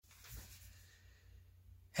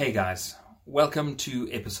Hey guys, welcome to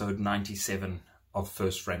episode 97 of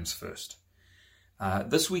First Frames First.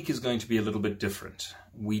 This week is going to be a little bit different.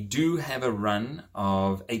 We do have a run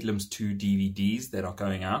of 8 Limbs 2 DVDs that are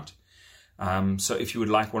going out. So if you would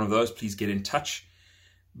like one of those, please get in touch.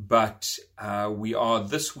 But we are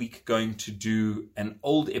this week going to do an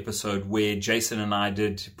old episode where Jason and I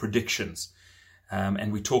did predictions.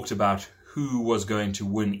 And we talked about who was going to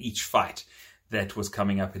win each fight that was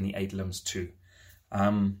coming up in the 8 Limbs 2.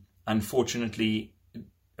 Unfortunately,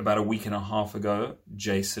 about a week and a half ago,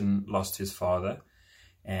 Jason lost his father,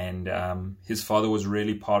 and his father was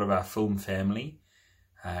really part of our film family.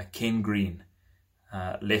 Ken Green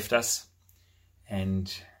left us,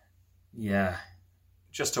 and yeah,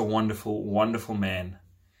 just a wonderful, wonderful man,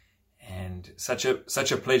 and such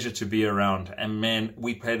a pleasure to be around. And man,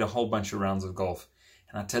 we played a whole bunch of rounds of golf,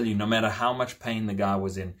 and I tell you, no matter how much pain the guy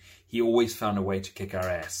was in, he always found a way to kick our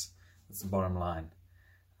ass. That's the bottom line.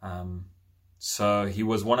 So he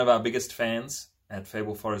was one of our biggest fans at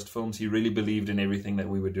Fable Forest Films. He really believed in everything that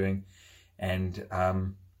we were doing, and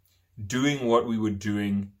doing what we were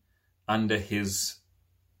doing under his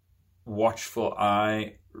watchful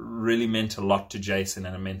eye really meant a lot to Jason,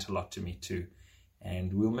 and it meant a lot to me too.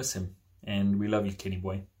 And we'll miss him, and we love you, Kenny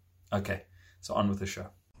boy. Okay, so on with the show.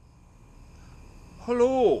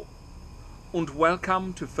 Hello, and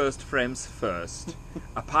welcome to First Frames First,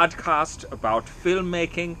 a podcast about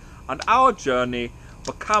filmmaking and our journey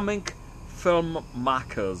becoming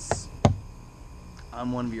filmmakers.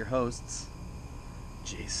 I'm one of your hosts,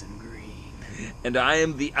 Jason Green. And I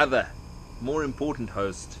am the other, more important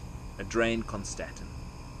host, Adrain Constantin.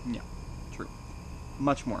 Yeah, true.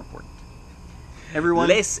 Much more important. Everyone,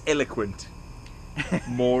 less eloquent,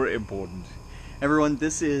 more important. Everyone,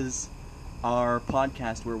 this is our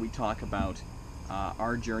podcast where we talk about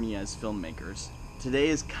our journey as filmmakers. Today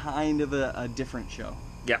is kind of a different show.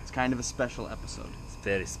 Yeah. It's kind of a special episode. It's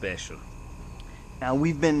very special. Now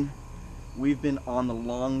we've been on the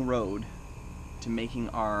long road to making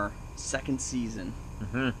our second season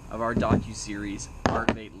of our docu-series,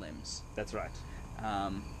 Art of 8 Limbs. That's right.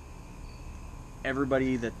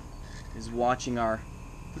 Everybody that is watching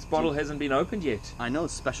This bottle hasn't been opened yet. I know,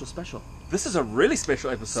 it's special. This is a really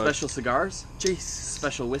special episode. Special cigars. Jeez.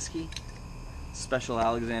 Special whiskey. Special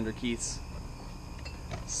Alexander Keith's.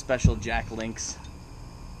 Special Jack Link's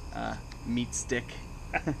meat stick.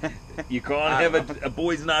 You can't have a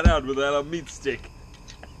boys' night out without a meat stick.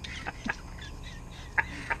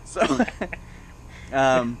 So,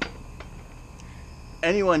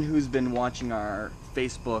 anyone who's been watching our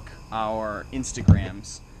Facebook, our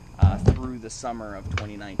Instagrams through the summer of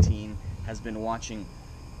 2019 has been watching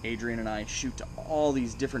Adrian and I shoot to all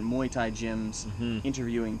these different Muay Thai gyms,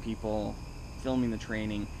 interviewing people, filming the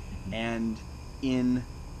training, and in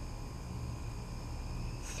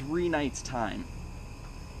 3 nights' time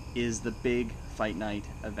is the big fight night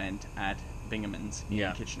event at Bingaman's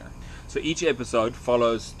in Kitchener. So each episode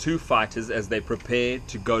follows 2 fighters as they prepare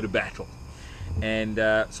to go to battle. And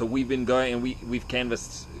so we've been going, and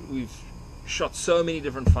we've shot so many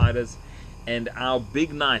different fighters, and our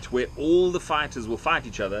big night where all the fighters will fight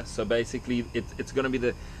each other. So basically it's going to be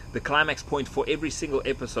the climax point for every single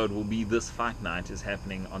episode will be this fight night is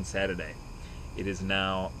happening on Saturday. It is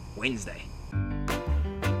now Wednesday.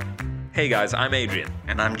 Hey guys, I'm Adrian.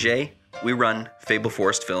 And I'm Jay. We run Fable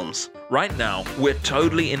Forest Films. Right now, we're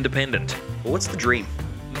totally independent. But what's the dream?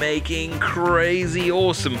 Making crazy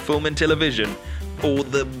awesome film and television for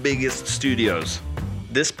the biggest studios.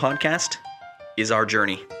 This podcast is our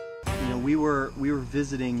journey. You know, we were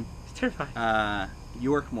visiting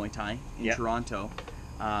York Muay Thai in Toronto,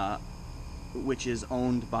 which is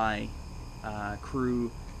owned by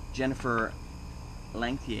crew Jennifer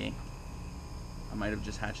Langthier. I might have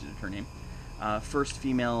just hatcheted her name. First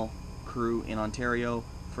female crew in Ontario,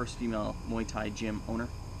 first female Muay Thai gym owner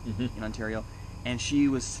in Ontario. And she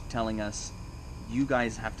was telling us, you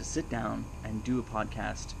guys have to sit down and do a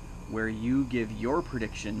podcast where you give your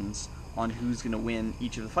predictions on who's going to win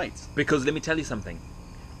each of the fights. Because let me tell you something.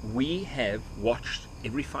 We have watched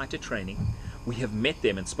every fighter training. We have met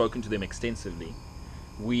them and spoken to them extensively.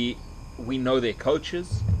 We know their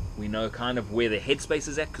coaches. We know kind of where their headspace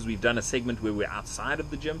is at because we've done a segment where we're outside of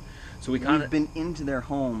the gym. So we've been into their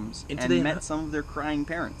homes and met some of their crying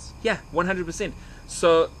parents. Yeah, 100%.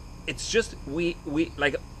 So it's just we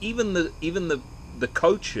like even the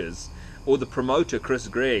coaches or the promoter Chris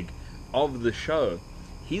Gregg of the show,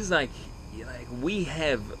 he's like we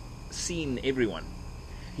have seen everyone.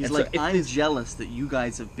 He's and like, so I'm jealous that you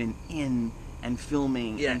guys have been in and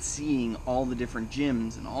filming and seeing all the different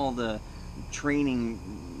gyms and all the training,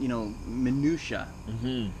 minutia.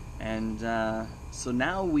 And so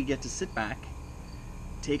now we get to sit back,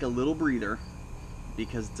 take a little breather,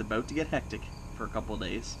 because it's about to get hectic for a couple of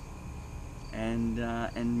days,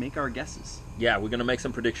 and make our guesses. Yeah, we're going to make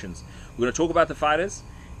some predictions. We're going to talk about the fighters,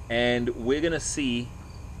 and we're going to see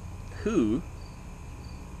who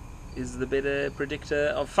is the better predictor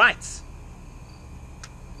of fights.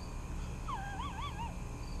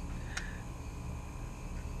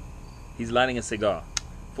 He's lighting a cigar.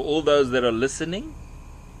 For all those that are listening,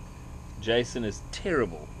 Jason is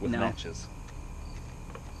terrible with matches.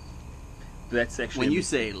 That's actually... When you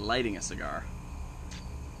say lighting a cigar,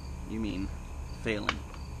 you mean failing.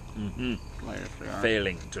 Mm-hmm. Light a cigar.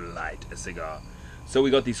 Failing to light a cigar. So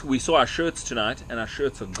we got these. We saw our shirts tonight, and our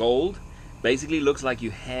shirts are gold. Basically, looks like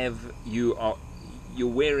you're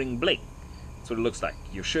wearing bling. That's what it looks like.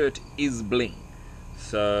 Your shirt is bling.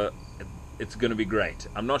 So it's going to be great.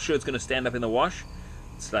 I'm not sure it's going to stand up in the wash.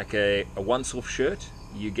 It's like a once-off shirt.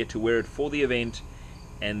 You get to wear it for the event,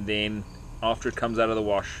 and then after it comes out of the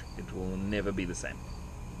wash, it will never be the same.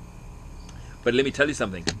 But let me tell you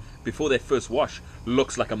something. Before that first wash,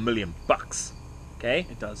 looks like $1 million. Okay?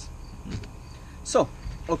 It does. So,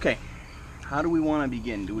 okay. How do we want to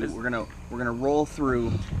begin? We're gonna roll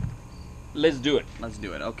through. Let's do it. Let's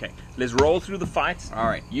do it. Okay. Let's roll through the fights. All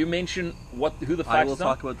right. You mention who the fighters are. I will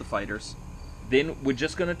talk about the fighters. Then we're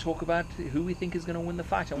just going to talk about who we think is going to win the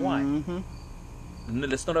fight and why. Mm-hmm.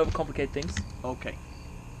 Let's not overcomplicate things. Okay.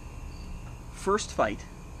 First fight.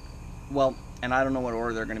 Well, and I don't know what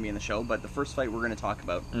order they're going to be in the show, but the first fight we're going to talk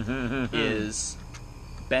about is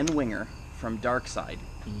Ben Winger from Darkside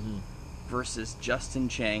versus Justin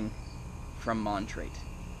Chang from Montrait.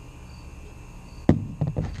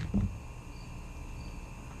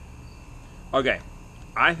 Okay.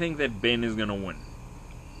 I think that Ben is going to win.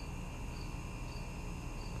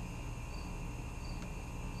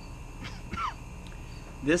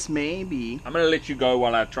 This may be... I'm going to let you go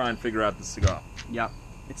while I try and figure out the cigar. Yeah.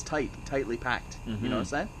 It's tightly packed. You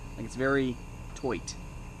notice that? Like, it's very tight.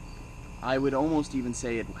 I would almost even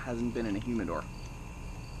say it hasn't been in a humidor.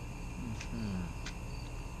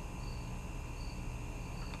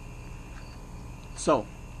 So,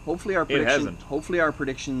 hopefully our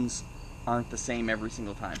predictions aren't the same every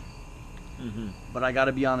single time. But I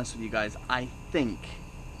gotta be honest with you guys, I think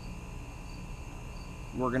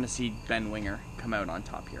we're gonna see Ben Winger come out on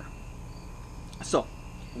top here. So,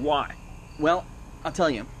 why? Well, I'll tell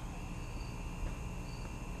you.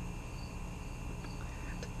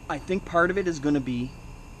 I think part of it is going to be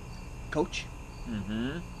coach.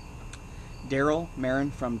 Daryl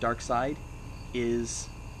Marin from Darkside is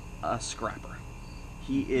a scrapper.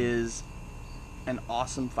 He is an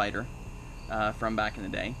awesome fighter from back in the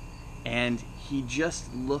day. And he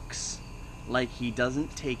just looks like he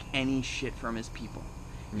doesn't take any shit from his people.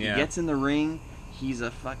 Yeah. He gets in the ring, he's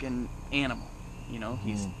a fucking animal. You know,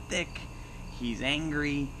 he's thick, he's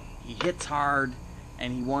angry, he hits hard,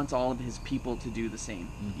 and he wants all of his people to do the same,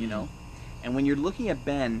 you know? And when you're looking at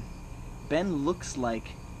Ben looks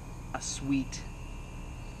like a sweet...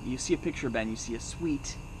 You see a picture of Ben, you see a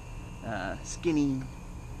sweet, skinny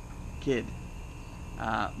kid.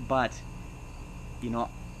 But, you know,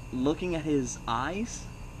 looking at his eyes,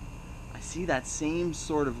 I see that same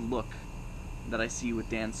sort of look that I see with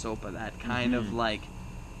Dan Sopa, that kind of like...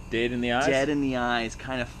 Dead in the eyes? Dead in the eyes,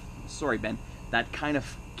 kind of... Sorry, Ben. That kind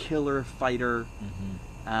of killer fighter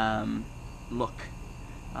look.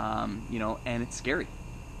 You know, and it's scary.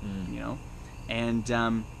 You know? And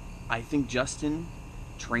I think Justin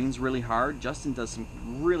trains really hard. Justin does some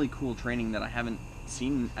really cool training that I haven't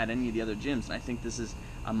seen at any of the other gyms. And I think this is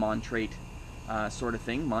a Montrait sort of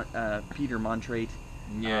thing. Peter Montrait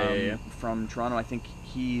from Toronto. I think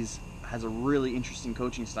has a really interesting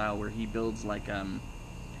coaching style where he builds like...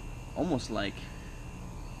 almost like...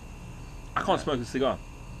 I can't smoke a cigar.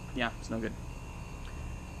 Yeah, it's no good.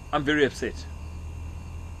 I'm very upset.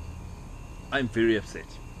 I'm very upset.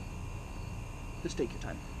 Just take your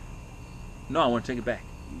time. No, I want to take it back.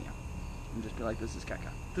 Yeah. And just be like, this is caca.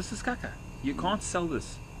 This is caca. You can't sell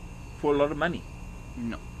this for a lot of money.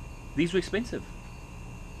 No. These were expensive.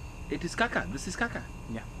 It is caca. This is caca.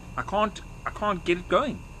 Yeah. I can't get it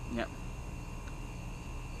going. Yeah.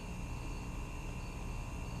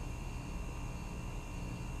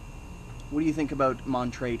 What do you think about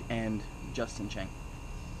Montrait and Justin Chang?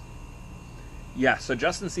 Yeah, so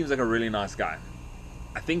Justin seems like a really nice guy.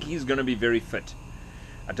 I think he's going to be very fit.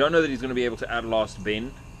 I don't know that he's going to be able to outlast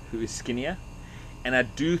Ben, who is skinnier. And I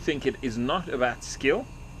do think it is not about skill.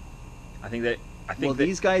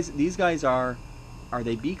 These guys are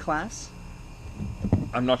they B class?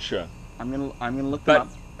 I'm not sure. I'm gonna look them up.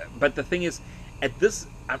 But the thing is,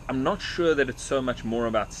 I'm not sure that it's so much more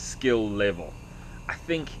about skill level. I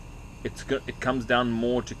think it comes down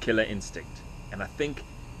more to killer instinct, and I think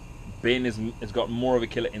Ben has got more of a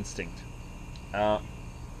killer instinct. Now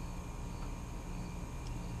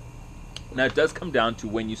it does come down to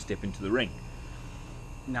when you step into the ring.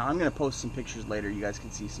 Now I'm gonna post some pictures later. You guys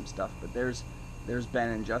can see some stuff. But there's Ben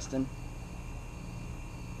and Justin.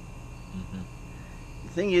 The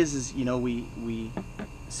thing is you know, we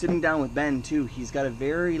sitting down with Ben too. He's got a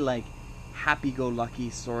very like happy-go-lucky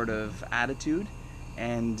sort of attitude,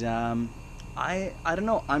 and I don't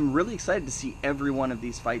know. I'm really excited to see every one of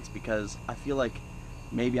these fights because I feel like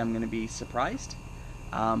maybe I'm going to be surprised.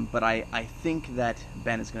 But I think that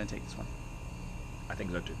Ben is going to take this one. I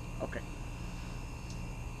think so too. Okay.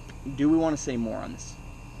 Do we want to say more on this?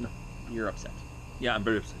 No. You're upset. Yeah, I'm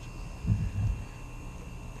very upset.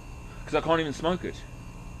 Because I can't even smoke it.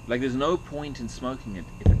 Like, there's no point in smoking it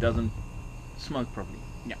if it doesn't smoke properly.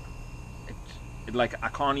 Yeah. It like, I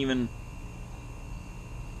can't even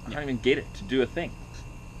get it to do a thing.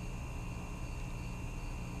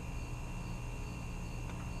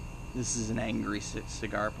 This is an angry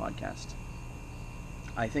cigar podcast.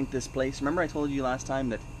 I think this place... Remember I told you last time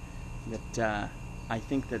that I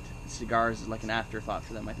think that cigars is like an afterthought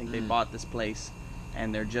for them. I think they bought this place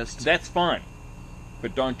and they're just... That's fine.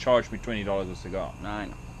 But don't charge me $20 a cigar. I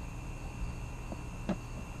know.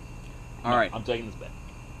 All right. I'm taking this back.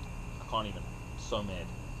 I can't even. I'm so mad.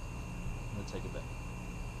 I'm going to take it back.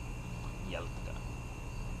 Yell at the guy.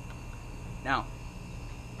 Now,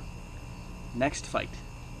 next fight.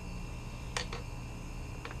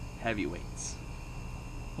 Heavyweights.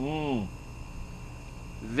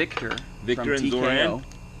 Victor from and TKO. Zoran.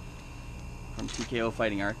 From TKO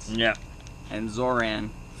Fighting Arts. Yeah. And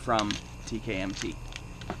Zoran from TKMT.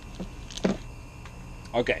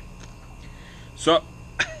 Okay. So,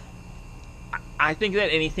 I think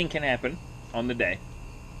that anything can happen on the day.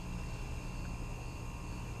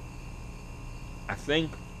 I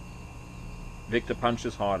think Victor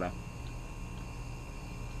punches harder.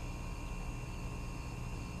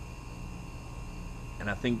 And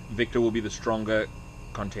I think Victor will be the stronger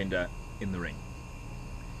contender in the ring.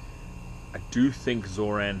 I do think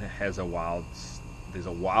Zoran has there's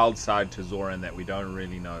a wild side to Zoran that we don't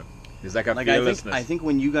really know. There's like a fearlessness. I think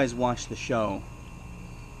when you guys watch the show,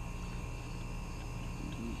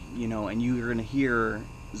 you know, and you're going to hear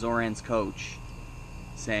Zoran's coach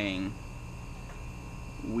saying,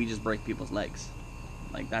 we just break people's legs.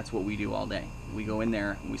 Like, that's what we do all day. We go in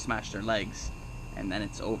there, and we smash their legs, and then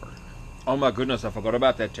it's over. Oh my goodness, I forgot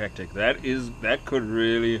about that tactic. That could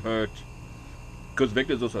really hurt. Because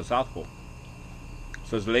Victor's also a southpaw.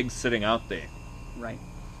 So his leg's sitting out there. Right.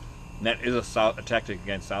 And that is a tactic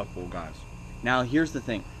against southpaw guys. Now, here's the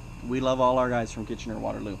thing. We love all our guys from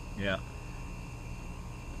Kitchener-Waterloo. Yeah.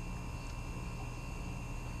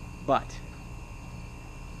 But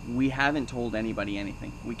we haven't told anybody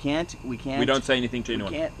anything. We can't. We don't say anything to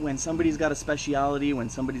anyone. We can't. When somebody's got a speciality, when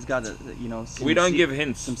somebody's got a, you know, we don't give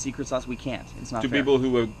hints. Some secret sauce. We can't. It's not to fair. people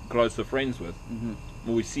who we're closer friends with, Mm-hmm.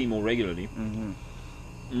 or we see more regularly.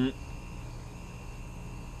 Mm-hmm.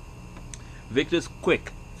 Victor's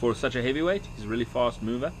quick for such a heavyweight. He's a really fast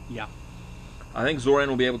mover. Yeah. I think Zoran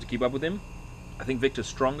will be able to keep up with him. I think Victor's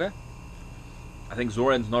stronger. I think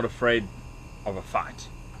Zoran's not afraid of a fight.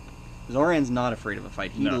 Zoran's not afraid of a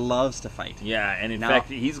fight. He No. loves to fight. Yeah, and in fact,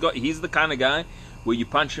 he's the kind of guy where you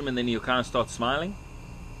punch him and then he'll kind of start smiling.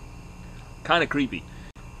 Kind of creepy.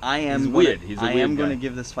 He's weird. He's a I weird am going to guy.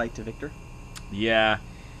 give this fight to Victor. Yeah.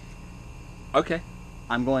 Okay.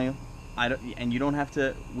 I'm going. And you don't have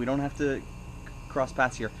to. We don't have to cross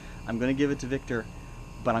paths here. I'm going to give it to Victor,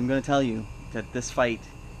 but I'm going to tell you that this fight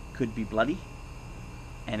could be bloody,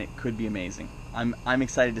 and it could be amazing. I'm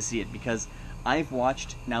excited to see it because I've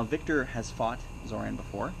watched. Now Victor has fought Zoran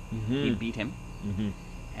before. Mm-hmm. He beat him,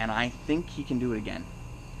 and I think he can do it again.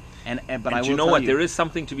 But and I will you know tell what? There is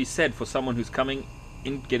something to be said for someone who's getting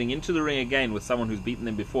into the ring again with someone who's beaten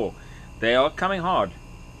them before. They are coming hard.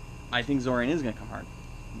 I think Zoran is going to come hard,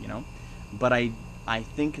 you know, but I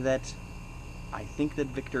think that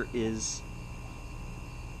Victor is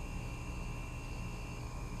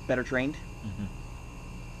better trained. Mm-hmm.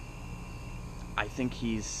 I think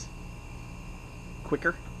he's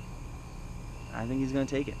quicker. I think he's going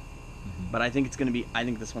to take it. Mm-hmm. But I think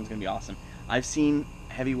this one's going to be awesome. I've seen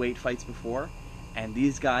heavyweight fights before, and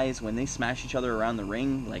these guys, when they smash each other around the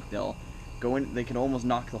ring, like they'll go in, they can almost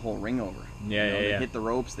knock the whole ring over. Yeah, They hit the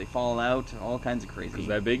ropes, they fall out, all kinds of crazy. Because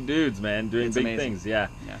they're big dudes, man, doing It's big amazing. things. Yeah.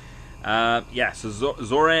 Yeah. So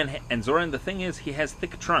Zoran, the thing is, he has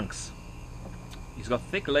thick trunks. He's got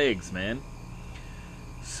thick legs, man.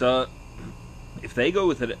 So if they go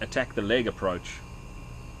with an attack the leg approach,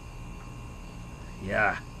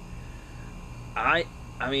 yeah, I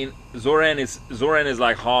mean, Zoran is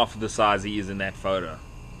like half the size he is in that photo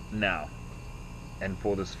now, and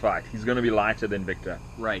for this fight, he's going to be lighter than Victor.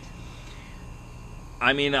 Right.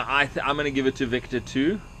 I mean, I'm going to give it to Victor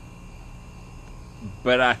too,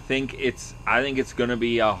 but I think it's going to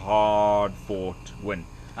be a hard fought win.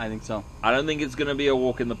 I think so. I don't think it's going to be a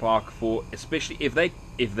walk in the park for, especially if they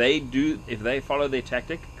follow their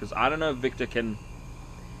tactic, because I don't know if Victor can,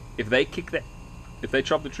 if they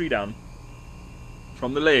chop the tree down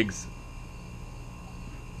from the legs,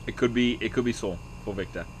 it could be sore for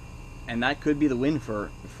Victor. And that could be the win for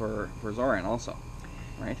Zoran also,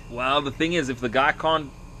 right? Well, the thing is, if the guy can't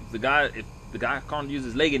use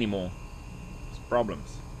his leg anymore, it's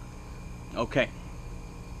problems. Okay,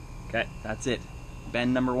 that's it.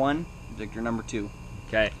 Ben number 1, Victor number 2.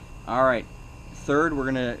 Okay. All right. Third, we're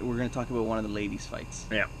gonna talk about one of the ladies' fights.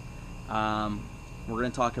 Yeah. We're gonna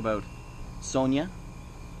talk about Sonia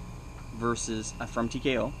versus from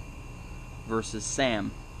TKO versus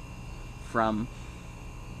Sam from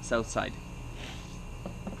Southside.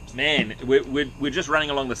 Man, we're just running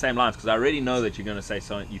along the same lines, because I already know that you're going to say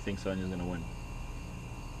you think Sonia's going to win.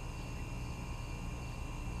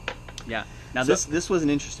 Yeah. Now this was an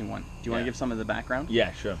interesting one. Do you want to give some of the background?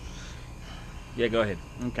 Yeah, sure. Yeah, go ahead.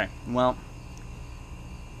 Okay. Well,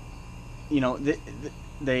 you know,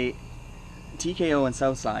 they TKO and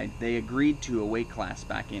Southside, they agreed to a weight class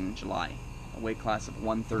back in July, a weight class of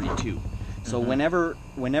 132. So whenever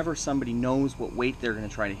somebody knows what weight they're going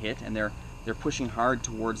to try to hit, and they're pushing hard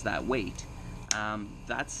towards that weight,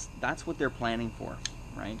 that's what they're planning for,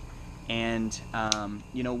 right? And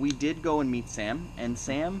you know, we did go and meet Sam, and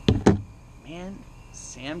Sam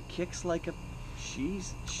kicks like a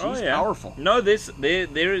she's powerful. No,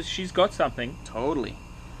 she's got something. Totally.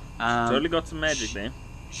 Totally got some magic there.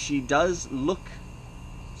 She does look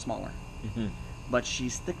smaller, but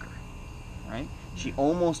she's thicker, right? She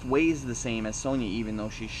almost weighs the same as Sonia, even though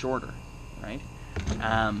she's shorter, right?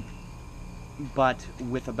 But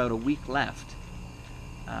with about a week left,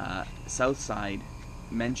 Southside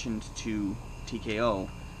mentioned to TKO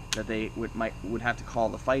that they would have to call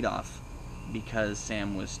the fight off because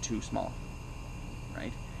Sam was too small,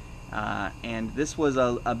 right? And this was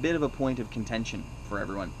a bit of a point of contention for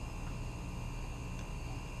everyone.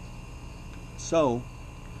 So,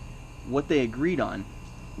 what they agreed on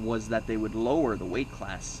was that they would lower the weight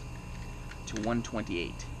class to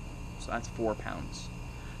 128. So that's 4 pounds.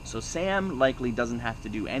 So Sam likely doesn't have to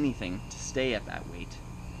do anything to stay at that weight,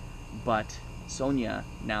 but Sonia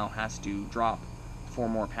now has to drop 4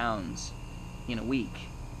 more pounds in a week.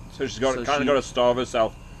 So she's got to starve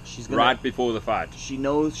herself right before the fight. She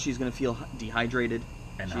knows she's going to feel dehydrated.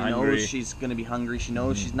 And she hungry. knows she's going to be hungry. She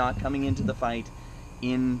knows she's not coming into the fight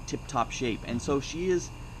in tip-top shape. And so she's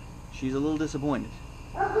a little disappointed.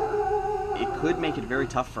 It could make it very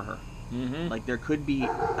tough for her. Like, there could be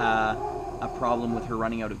a problem with her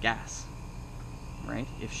running out of gas, right?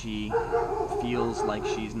 If she feels like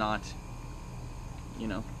she's not,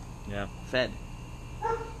 fed.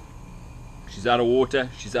 She's out of water,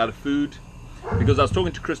 she's out of food. Because I was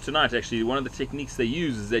talking to Chris tonight, actually, one of the techniques they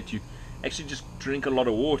use is that you actually just drink a lot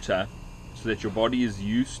of water so that your body is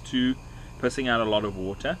used to pissing out a lot of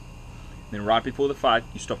water. Then right before the fight,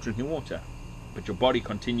 you stop drinking water. But your body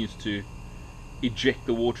continues to eject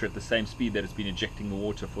the water at the same speed that it's been ejecting the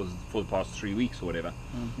water for the past 3 weeks or whatever.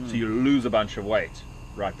 So you lose a bunch of weight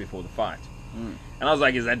right before the fight. And I was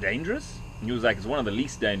like, is that dangerous? And he was like, it's one of the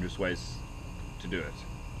least dangerous ways to do it.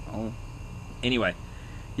 Oh. Anyway,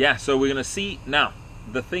 yeah, so we're going to see. Now,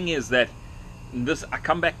 the thing is that I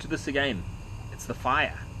come back to this again. It's the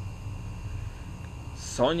fire.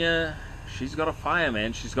 Sonia, she's got a fire,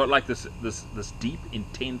 man. She's got like this deep,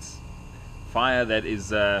 intense fire that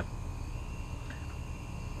is... yeah,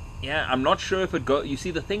 I'm not sure if it go. You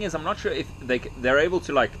see, the thing is, I'm not sure if they're able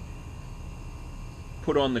to like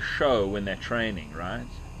put on the show when they're training, right?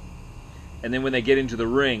 And then when they get into the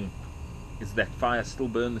ring, is that fire still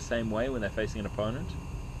burn the same way when they're facing an opponent?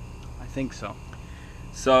 I think so.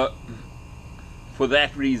 So, for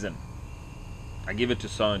that reason, I give it to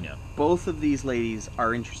Sonia. Both of these ladies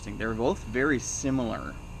are interesting. They're both very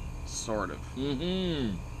similar, sort of.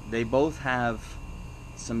 They both have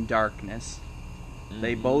some darkness.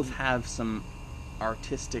 They both have some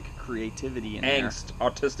artistic creativity in there.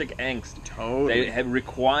 Artistic angst. Totally.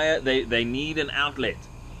 They need an outlet.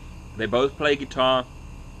 They both play guitar.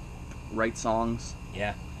 Write songs.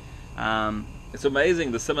 Yeah. It's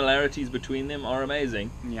amazing. The similarities between them are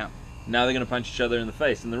amazing. Yeah. Now they're going to punch each other in the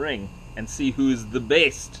face in the ring and see who is the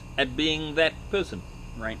best at being that person.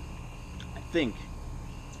 Right. think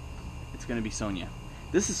it's going to be Sonia.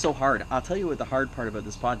 This is so hard. I'll tell you what the hard part about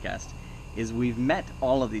this podcast is. We've met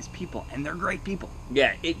all of these people, and they're great people.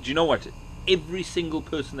 Yeah, do you know what? Every single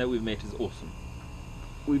person that we've met is awesome.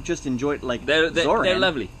 We've just enjoyed, like, They're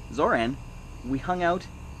lovely. Zoran, we hung out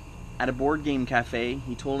at a board game cafe.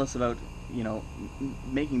 He told us about,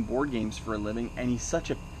 making board games for a living, and he's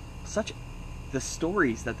such the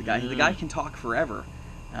stories that the guy can talk forever.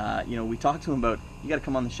 We talked to him about, you got to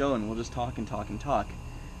come on the show, and we'll just talk and talk and talk.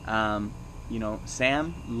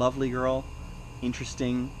 Sam, lovely girl,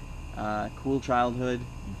 interesting, cool childhood,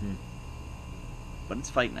 but it's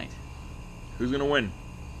fight night. Who's going to win?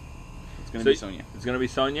 It's going to be Sonia. It's going to be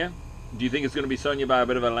Sonia? Do you think it's going to be Sonia by a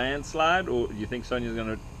bit of a landslide, or do you think Sonia's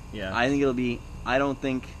going to... Yeah. I think it'll be... I don't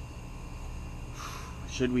think...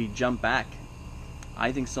 Should we jump back?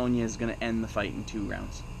 I think Sonia is going to end the fight in 2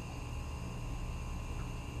 rounds.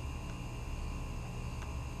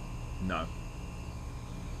 No.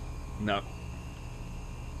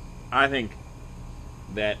 I think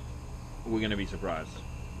that we're going to be surprised.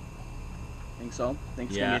 Think so?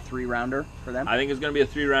 Think it's going to be a 3-rounder for them? I think it's going to be a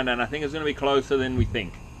 3-rounder, and I think it's going to be closer than we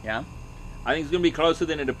think. Yeah? I think it's going to be closer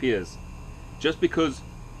than it appears. Just because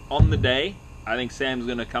on the day, I think Sam's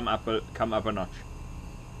going to come up a notch.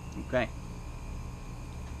 Okay.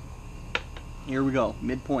 Here we go.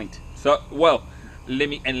 Midpoint. So, let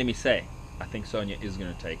me say, I think Sonia is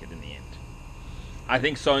going to take it in the end. I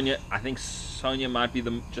think Sonia might be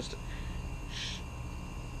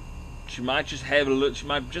she might just have she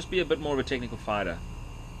might just be a bit more of a technical fighter.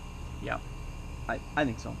 Yeah. I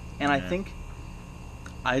think so. And I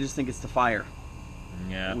just think it's the fire.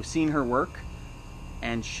 Yeah. We've seen her work,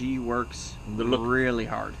 and she works really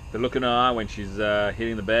hard. The look in her eye when she's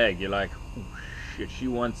hitting the bag, you're like, oh, shit,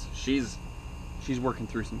 she's working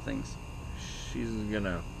through some things. She's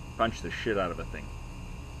gonna punch the shit out of a thing.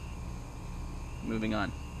 Moving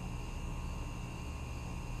on.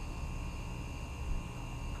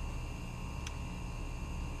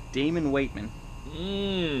 Damon Waitman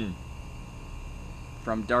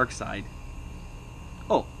from Darkside.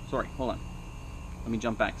 Oh, sorry, hold on. Let me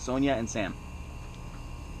jump back. Sonia and Sam.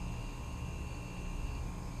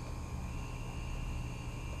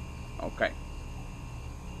 Okay.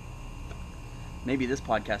 Maybe this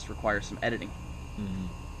podcast requires some editing.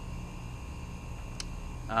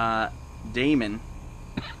 Damon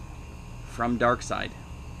from Darkside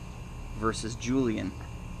versus Julian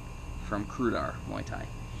from Krudar Muay Thai.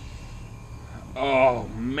 Oh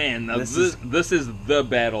man, this is the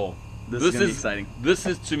battle. This is going to be exciting. This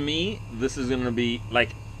is, to me, this is going to be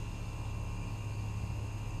like,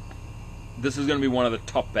 this is going to be one of the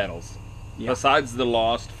top battles. Yeah. Besides the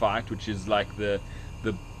last fight, which is like the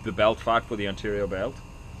belt fight for the Ontario belt,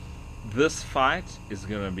 this fight is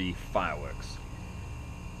going to be fireworks.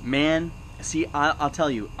 Man, see, I'll tell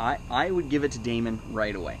you, I would give it to Damon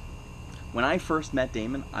right away. When I first met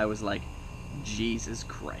Damon, I was like, Jesus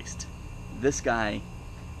Christ. This guy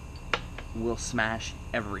will smash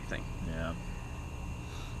everything. Yeah.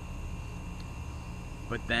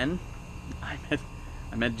 But then, I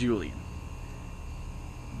met Julian.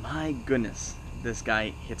 My goodness, this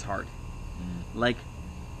guy hits hard. Like,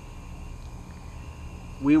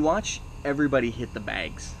 we watch everybody hit the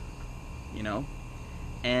bags,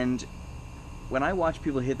 and when I watch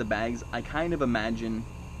people hit the bags, I kind of imagine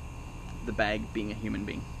the bag being a human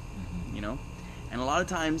being, And a lot of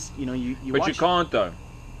times, you But watch... you can't, though.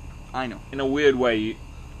 I know. In a weird way,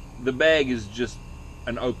 the bag is just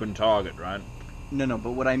an open target, right? No,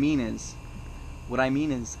 but what I mean is,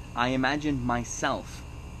 I imagine myself,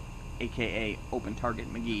 a.k.a. Open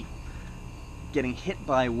Target McGee, getting hit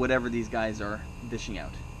by whatever these guys are dishing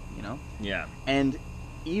out, Yeah. And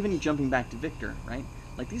even jumping back to Victor, right?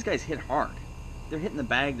 Like, these guys hit hard. They're hitting the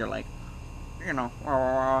bag, they're like,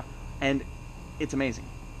 and it's amazing.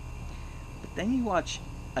 But then you watch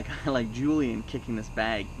a guy like Julian kicking this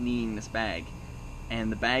bag, kneeing this bag,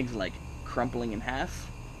 and the bag's like crumpling in half,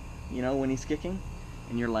 when he's kicking,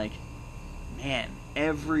 and you're like, man,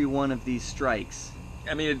 every one of these strikes.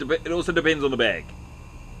 I mean, it also depends on the bag.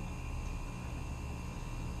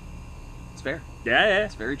 It's fair. Yeah.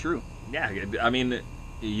 It's very true. Yeah, I mean,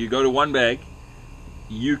 you go to one bag,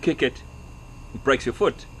 you kick it, it breaks your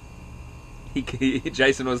foot.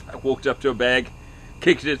 Jason walked up to a bag,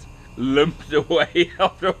 kicked it, limped away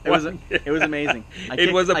after one. It was amazing.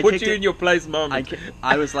 It was a put you in your place moment.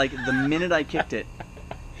 I was like, the minute I kicked it,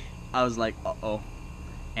 I was like, uh-oh.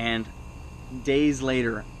 And days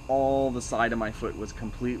later, all the side of my foot was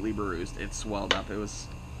completely bruised. It swelled up. It was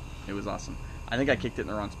awesome. I think I kicked it in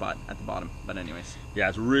the wrong spot at the bottom. But anyways. Yeah,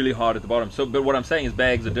 it's really hard at the bottom. But what I'm saying is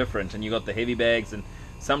bags are different. And you got the heavy bags and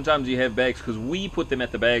Sometimes you have bags, because we put them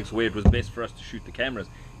at the bags where it was best for us to shoot the cameras.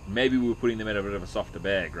 Maybe we were putting them at a bit of a softer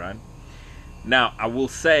bag, right? Now, I will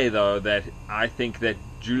say, though, that I think that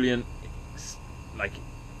Julian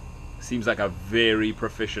seems like a very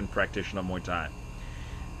proficient practitioner of Muay Thai.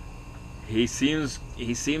 He seems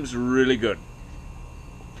really good.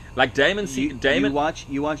 Like Damon,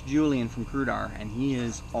 You watch Julian from Krudar, and he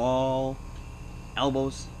is all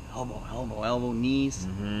elbows, elbow, knees.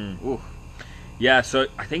 Mm-hmm. Ooh. Yeah, so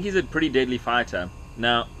I think he's a pretty deadly fighter.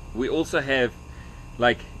 Now, we also have,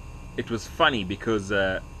 it was funny because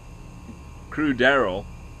Crew Daryl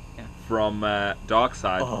from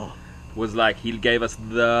Darkside was like, he gave us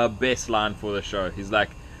the best line for the show. He's like,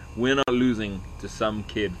 we're not losing to some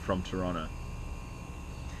kid from Toronto.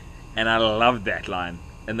 And I loved that line.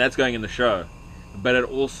 And that's going in the show. But it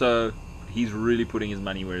also, he's really putting his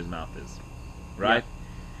money where his mouth is. Right? Yeah.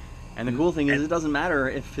 And the cool thing is, it doesn't matter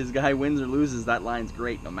if his guy wins or loses, that line's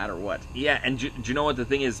great no matter what. Yeah, and do you know what the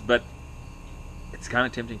thing is? But it's kind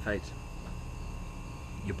of tempting fate.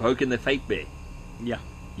 You're poking the fate bear. Yeah.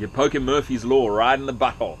 You're poking Murphy's Law right in the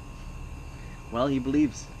butthole. Well, he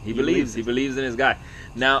believes. He believes in his guy.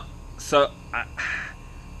 Now, so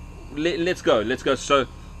let's go. So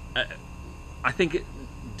I think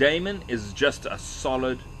Damon is just a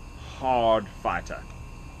solid, hard fighter.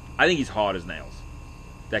 I think he's hard as nails.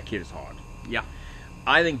 That kid is hard. Yeah.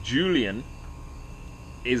 I think Julian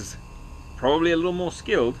is probably a little more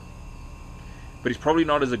skilled, but he's probably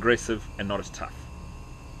not as aggressive and not as tough.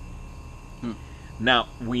 Now,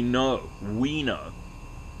 we know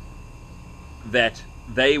that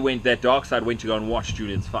Darkside went to go and watch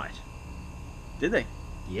Julian's fight. Did they?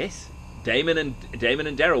 Yes. Damon and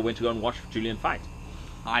Daryl went to go and watch Julian fight.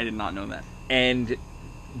 I did not know that. And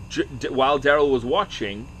while Daryl was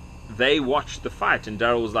watching, they watched the fight, and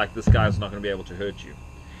Daryl was like, this guy's not going to be able to hurt you.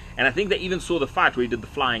 And I think they even saw the fight where he did the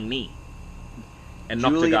flying knee and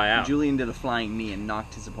knocked the guy out. Julian did a flying knee and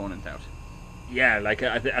knocked his opponent out. Yeah,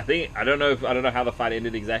 I don't know how the fight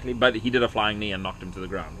ended exactly, but he did a flying knee and knocked him to the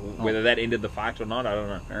ground. Whether that ended the fight or not, I don't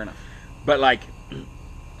know. Fair enough. But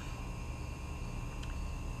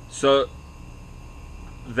so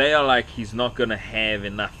they are like, he's not going to have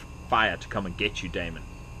enough fire to come and get you, Damon,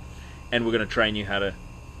 and we're going to train you how to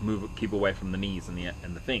keep away from the knees and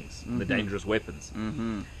the things, the dangerous weapons.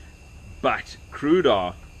 Mm-hmm. But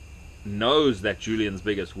Krudar knows that Julian's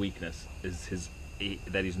biggest weakness is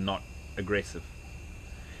that he's not aggressive,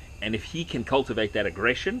 and if he can cultivate that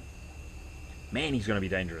aggression, man, he's going to be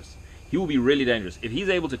dangerous. He will be really dangerous if he's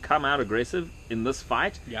able to come out aggressive in this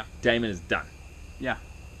fight. Yeah, Damon is done. Yeah,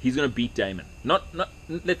 he's going to beat Damon.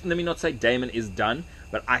 Let me not say Damon is done,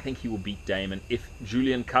 but I think he will beat Damon if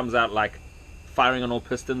Julian comes out firing on all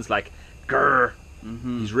pistons, grrr,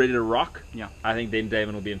 he's ready to rock. Yeah, I think then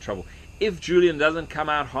Damon will be in trouble. If Julian doesn't come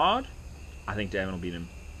out hard, I think Damon will beat him.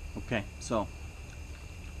 Okay, so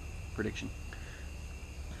prediction.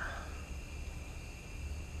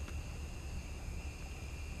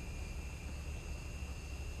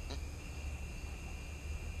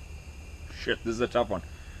 Shit, this is a tough one.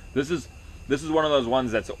 This is one of those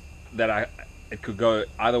ones it could go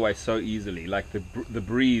either way so easily. Like the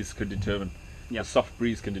breeze could determine, the soft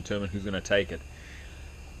breeze can determine who's going to take it.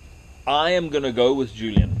 I am going to go with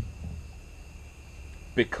Julian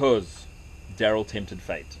because Daryl tempted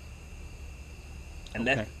fate. And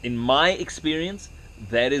that, in my experience,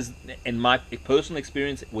 that is, in my personal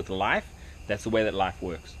experience with life, that's the way that life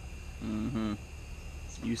works. Mm-hmm.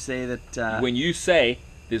 So you say that... when you say,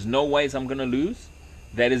 there's no ways I'm going to lose,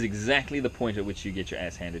 that is exactly the point at which you get your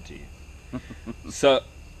ass handed to you. So,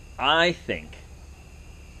 I think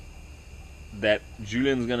that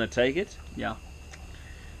Julian's going to take it. Yeah.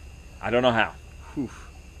 I don't know how. Oof.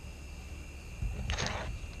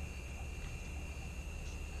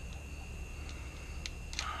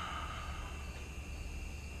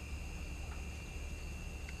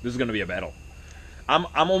 This is going to be a battle. I'm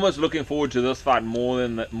almost looking forward to this fight more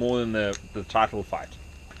than the title fight.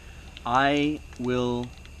 I will.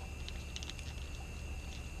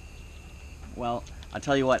 Well, I'll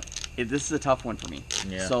tell you what. This is a tough one for me.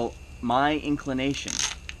 Yeah. So my inclination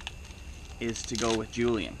is to go with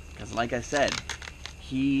Julian because, like I said,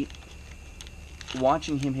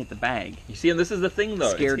 watching him hit the bag. You see, and this is the thing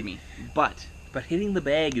though. Scared me, but hitting the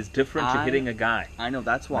bag is different to hitting a guy. I know,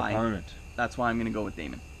 that's why. An opponent. That's why I'm going to go with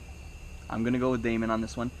Damon. I'm going to go with Damon on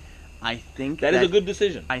this one. I think that is a good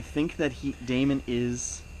decision. I think that Damon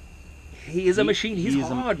is... He is a machine. He's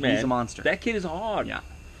hard, man. He's a monster. That kid is hard. Yeah.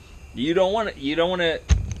 You don't want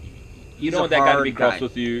that guy to be cross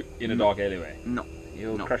with you in a dark alleyway. No.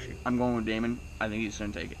 He'll crush you. I'm going with Damon. I think he's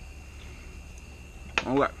going to take it.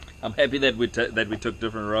 Okay. I'm happy that we took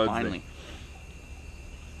different roads. Finally.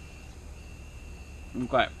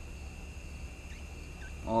 Okay.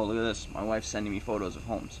 Oh, look at this. My wife's sending me photos of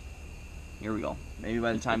homes. Here we go. Maybe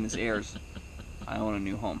by the time this airs, I own a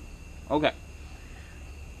new home. Okay.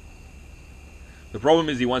 The problem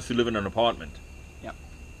is he wants to live in an apartment. Yep.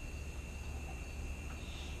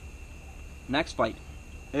 Next fight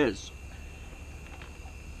is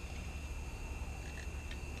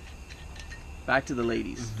back to the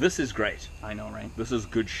ladies. This is great. I know, right? This is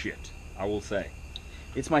good shit, I will say.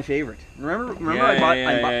 It's my favorite. Remember, Yeah,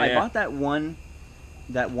 I bought that one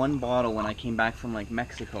bottle when I came back from like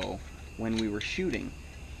Mexico when we were shooting,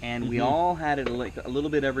 and we all had it like a little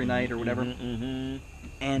bit every night or whatever.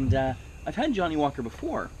 And I've had Johnny Walker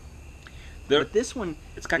before, but this one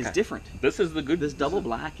is different. This is the good. This double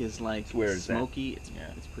black is like where is that? smoky.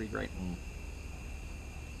 It's pretty great.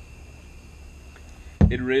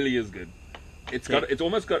 It really is good. It's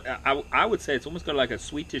almost got. I would say it's almost got like a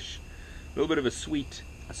sweetish, a little bit of a sweet.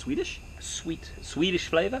 A Swedish? Swedish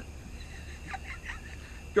flavor.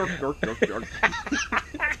 York, York, York, York.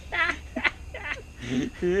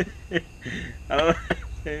 I don't know.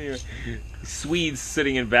 Anyway, Swedes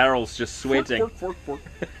sitting in barrels just sweating. Fork, fork,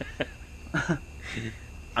 fork.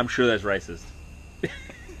 I'm sure that's racist.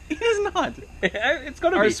 It is not. It's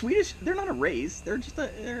got to Are be. Swedish? They're not a race. They're just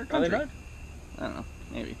they're a country. Are they not? I don't know.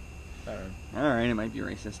 Maybe. I don't know. All right, it might be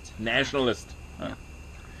racist. Nationalist. Yeah.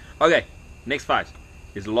 Okay, next fight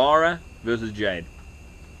is Laura versus Jade.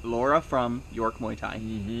 Laura from York Muay Thai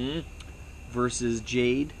versus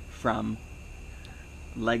Jade from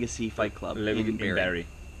Legacy Fight Club in Barrie.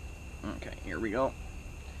 Okay, here we go.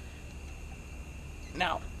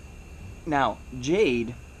 Now,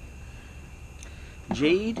 Jade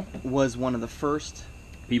was one of the first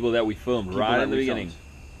People that we filmed people right that in the we beginning. filmed.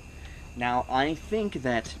 Now, I think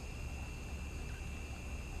that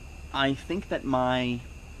my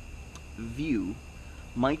view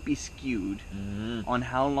might be skewed on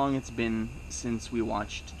how long it's been since we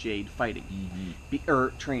watched Jade fighting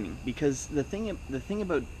or training, because the thing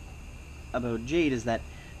about Jade is that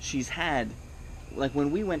she's had, like,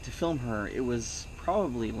 when we went to film her, it was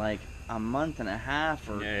probably like a month and a half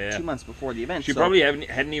or 2 months before the event. She probably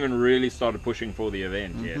hadn't even really started pushing for the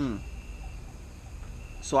event yet.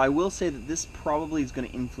 So I will say that this probably is going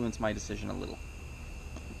to influence my decision a little.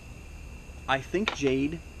 I think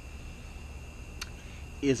Jade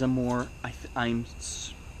is a more I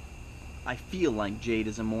feel like Jade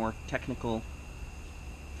is a more technical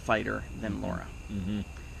fighter than Laura.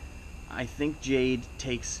 I think Jade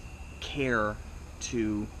takes care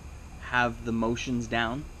to have the motions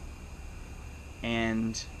down,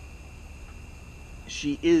 and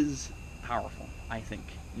she is powerful, I think.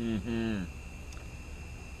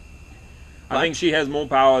 I think she has more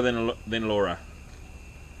power than Laura.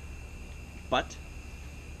 But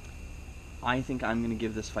I think I'm going to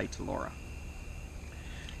give this fight to Laura.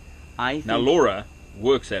 Now, Laura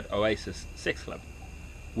works at Oasis Sex Club,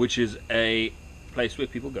 which is a place where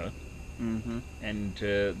people go and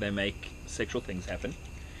they make sexual things happen.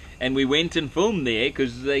 And we went and filmed there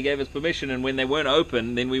because they gave us permission, and when they weren't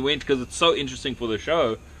open, then we went because it's so interesting for the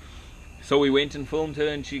show. So we went and filmed her,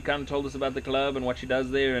 and she kind of told us about the club and what she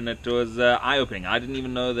does there, and it was eye-opening. I didn't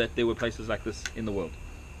even know that there were places like this in the world.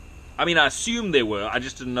 I mean, I assumed there were. I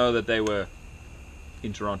just didn't know that they were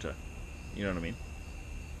in Toronto. You know what I mean?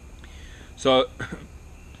 So,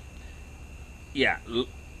 yeah,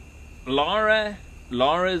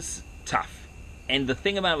 Laura's tough. And the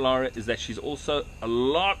thing about Laura is that she's also a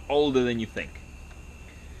lot older than you think.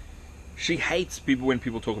 She hates people when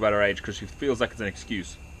people talk about her age because she feels like it's an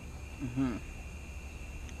excuse.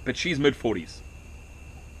 But she's mid-40s.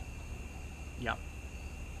 Yeah.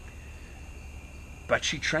 But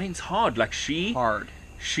she trains hard. Like, she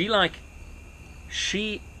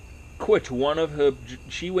quit one of her...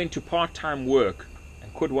 She went to part-time work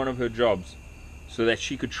and quit one of her jobs so that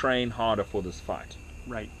she could train harder for this fight.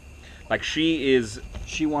 Right. Like, she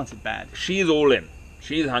wants it bad. She is all in.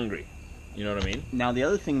 She is hungry. You know what I mean? Now, the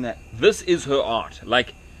other thing that... This is her art.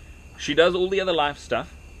 Like, she does all the other life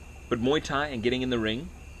stuff, but Muay Thai and getting in the ring,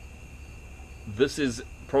 this is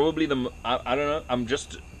probably I don't know, I'm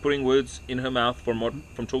just putting words in her mouth from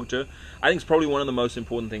talking to her. I think it's probably one of the most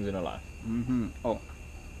important things in her life. Oh,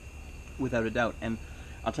 without a doubt. And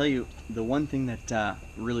I'll tell you, the one thing that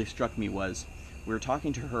really struck me was we were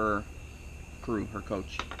talking to her crew, her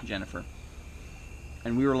coach, Jennifer,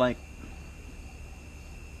 and we were like,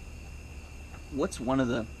 what's one of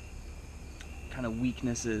the kind of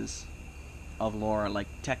weaknesses of Laura, like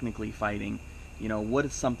technically fighting? You know, what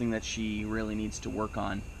is something that she really needs to work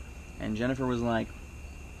on? And Jennifer was like,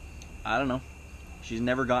 I don't know. She's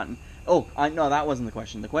never gotten... Oh, no, that wasn't the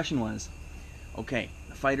question. The question was, okay,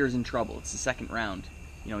 the fighter's in trouble. It's the second round.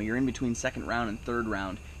 You know, you're in between second round and third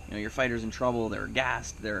round. You know, your fighter's in trouble. They're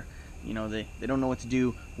gassed. They're, you know, they don't know what to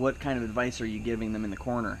do. What kind of advice are you giving them in the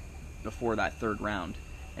corner before that third round?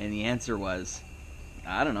 And the answer was,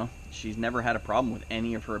 I don't know. She's never had a problem with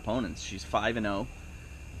any of her opponents. She's 5-0,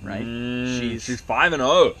 right? She's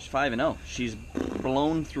 5-0. She's 5-0. She's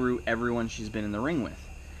blown through everyone she's been in the ring with.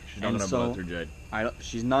 She's not going to blow through Jade.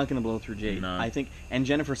 She's not going to blow through Jade. No. I think, and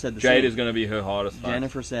Jennifer said the same. Jade is going to be her hardest fight.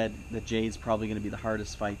 Jennifer said that Jade's probably going to be the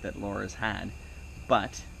hardest fight that Laura's had,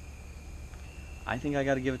 but I think I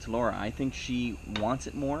got to give it to Laura. I think she wants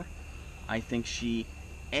it more. I think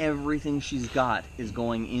everything she's got is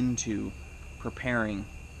going into preparing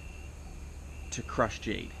to crush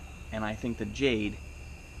Jade, and I think that Jade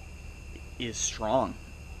is strong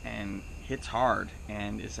and hits hard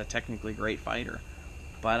and is a technically great fighter.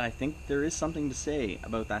 But I think there is something to say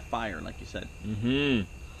about that fire, like you said. Mm-hmm.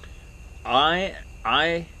 I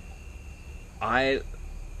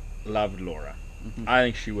loved Laura. Mm-hmm. I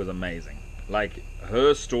think she was amazing. Like,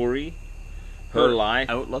 her story, her life,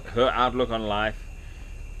 her outlook on life,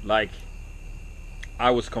 like,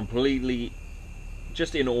 I was completely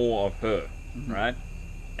just in awe of her, right?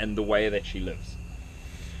 And the way that she lives.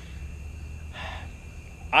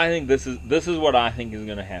 I think this is what I think is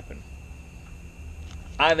going to happen.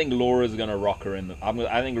 I think Laura's going to rock her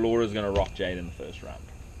I think Laura's going to rock Jade in the first round.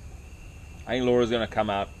 I think Laura's going to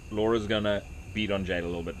come out. Laura's going to beat on Jade a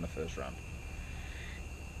little bit in the first round.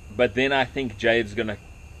 But then I think Jade's going to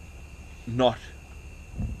not...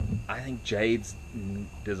 I think Jade's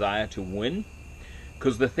desire to win...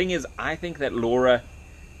 Because the thing is, I think that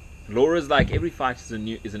Laura's like, every fight is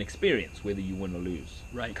an experience, whether you win or lose.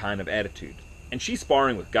 Right. Kind of attitude. And she's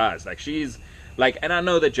sparring with guys. Like, she's... Like, and I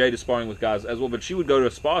know that Jade is sparring with guys as well, but she would go to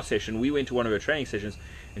a spar session. We went to one of her training sessions,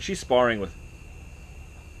 and she's sparring with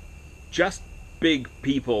just big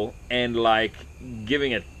people and, like,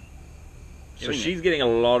 giving it. So she's getting a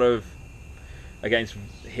lot of against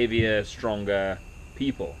heavier, stronger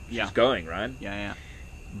people. Yeah. She's going, right? Yeah.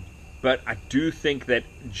 But I do think that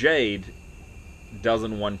Jade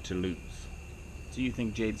doesn't want to lose. Do you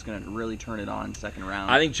think Jade's going to really turn it on second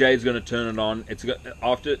round? I think Jade's going to turn it on.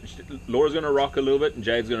 Laura's going to rock a little bit, and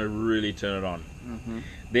Jade's going to really turn it on. Mm-hmm.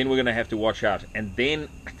 Then we're going to have to watch out. And then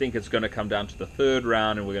I think it's going to come down to the third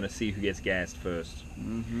round, and we're going to see who gets gassed first.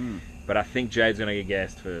 Mm-hmm. But I think Jade's going to get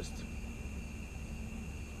gassed first.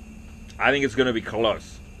 I think it's going to be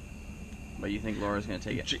close. But you think Laura's going to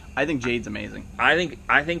take it? I think Jade's amazing. I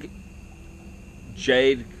think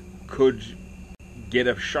Jade could get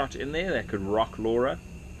a shot in there that could rock Laura.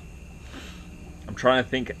 I'm trying to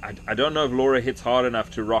think. I don't know if Laura hits hard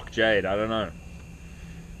enough to rock Jade. I don't know.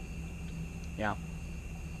 Yeah.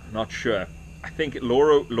 I'm not sure. I think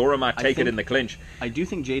Laura might take it in the clinch. I do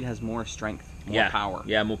think Jade has more strength, more power.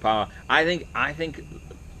 Yeah, more power. I think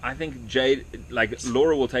Jade, like,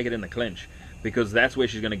 Laura will take it in the clinch because that's where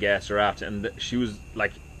she's going to gas her out. And she was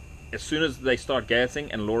like, as soon as they start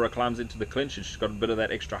gassing and Laura climbs into the clinch and she's got a bit of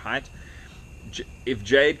that extra height, if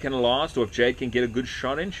Jade can last or if Jade can get a good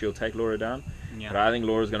shot in, she'll take Laura down. Yeah. But I think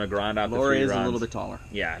Laura's going to grind out the 3 rounds. Laura is a little bit taller.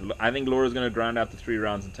 Yeah, I think Laura's going to grind out the 3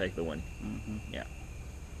 rounds and take the win. Mm-hmm. Yeah.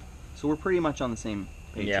 So we're pretty much on the same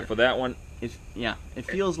page here. For that one. It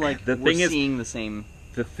feels like we're seeing the same.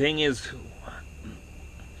 The thing is,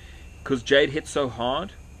 because Jade hits so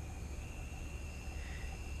hard,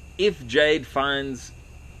 if Jade finds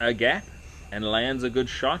a gap and lands a good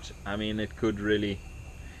shot, I mean, it could really...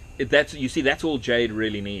 That's all Jade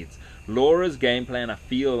really needs. Laura's game plan, I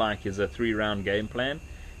feel like, is a 3-round game plan.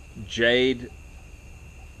 Jade,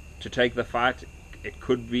 to take the fight, it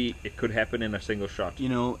could happen in a single shot. You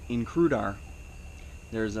know, in Krudar,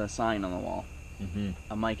 there's a sign on the wall, mm-hmm.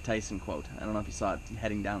 a Mike Tyson quote. I don't know if you saw it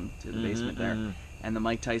heading down to the basement there. And the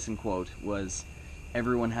Mike Tyson quote was,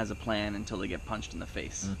 "Everyone has a plan until they get punched in the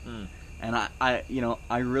face." Mm-hmm. And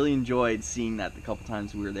I really enjoyed seeing that the couple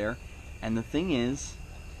times we were there. And the thing is,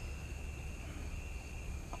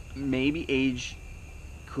 maybe age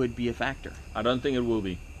could be a factor. I don't think it will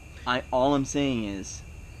be. All I'm saying is,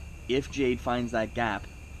 if Jade finds that gap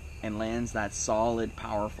and lands that solid,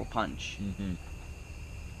 powerful punch, mm-hmm.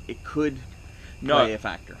 it could play a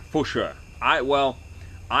factor. For sure.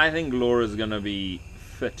 I think Laura's going to be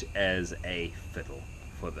fit as a fiddle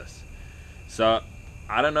for this. So,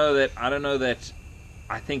 I don't know that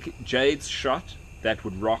I think Jade's shot that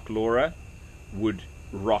would rock Laura would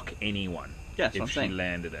rock anyone. Yes, if she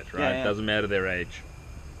landed it, right? Yeah. Doesn't matter their age.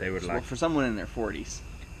 They would for someone in their 40s.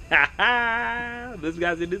 This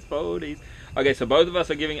guy's in his 40s. Okay, so both of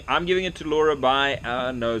us are I'm giving it to Laura by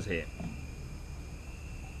our nose hair.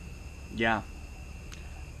 Yeah.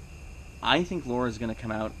 I think Laura's going to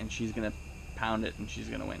come out and she's going to pound it and she's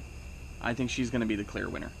going to win. I think she's going to be the clear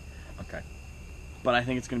winner. Okay. But I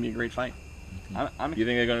think it's going to be a great fight. You think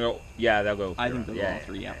they're going to go? Yeah, they'll go. I think they'll go all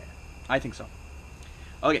three, yeah. I think so.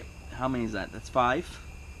 Okay, how many is that? That's 5.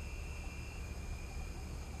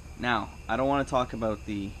 Now, I don't want to talk about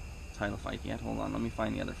the title fight yet. Hold on, let me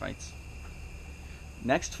find the other fights.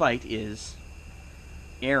 Next fight is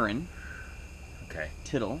Aaron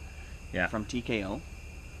Tittle from TKO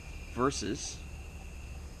versus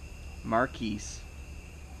Marquise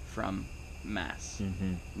from Mass.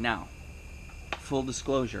 Now, full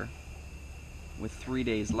disclosure, with 3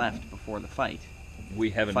 days left before the fight, we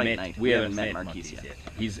haven't fight met. Night, We haven't met met Marquise yet.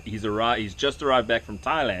 He's arrived. He's just arrived back from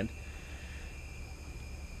Thailand.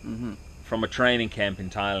 From a training camp in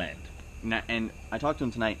Thailand. Now, and I talked to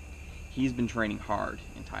him tonight. He's been training hard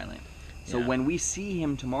in Thailand. So when we see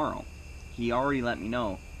him tomorrow, he already let me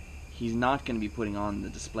know he's not going to be putting on the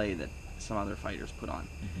display that some other fighters put on,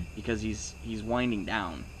 because he's winding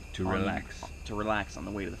down to relax on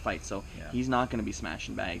the way to the fight. So he's not going to be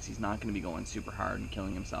smashing bags. He's not going to be going super hard and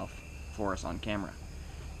killing himself for us on camera,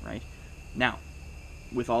 right? Now,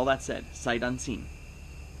 with all that said, sight unseen.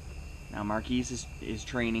 Now Marquise is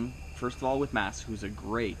training first of all with Mass, who's a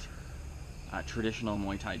great traditional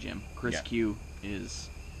Muay Thai gym. Chris Q is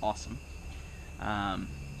awesome.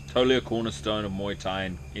 Totally a cornerstone of Muay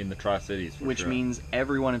Thai in the Tri-Cities. Which means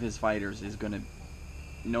every one of his fighters is going to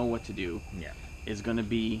know what to do. Yeah. Is going to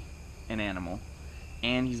be an animal.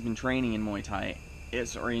 And he's been training in Muay Thai, in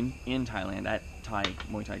Thailand at Thai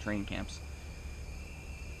Muay Thai training camps.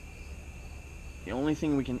 The only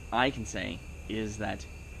thing I can say is that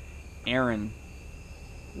Aaron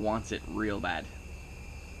wants it real bad.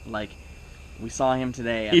 Like, we saw him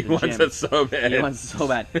today at the gym. He wants it so bad. He wants it so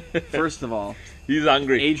bad. First of all, he's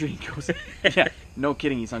hungry. Adrian goes, yeah, no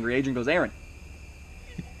kidding, he's hungry. Adrian goes, Aaron,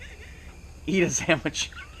 eat a sandwich.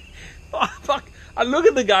 Oh, fuck. I look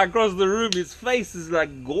at the guy across the room. His face is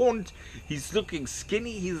like gaunt. He's looking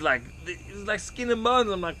skinny. He's like skin and bones.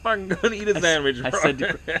 I'm like, fuck, don't eat a sandwich. I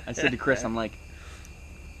said to Chris, I'm like,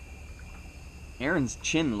 Aaron's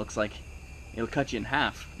chin looks like it'll cut you in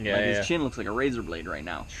half. Yeah, his chin looks like a razor blade right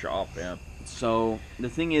now. Sharp, yeah. So the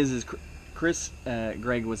thing is Chris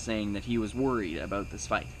Greg was saying that he was worried about this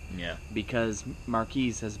fight. Yeah. Because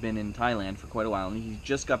Marquise has been in Thailand for quite a while, and he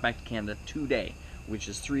just got back to Canada today, which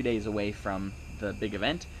is 3 days away from the big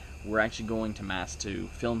event. We're actually going to Mass to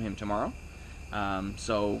film him tomorrow.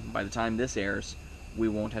 So by the time this airs, we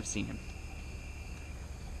won't have seen him.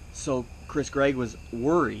 So Chris Gregg was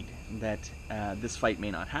worried that this fight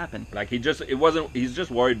may not happen. Like he's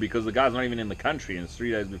just worried because the guy's not even in the country and it's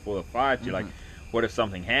 3 days before the fight. You're like, what if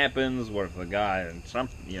something happens? What if the guy and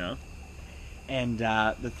something, you know? And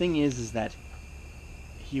the thing is that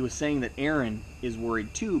he was saying that Aaron is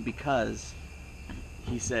worried too, because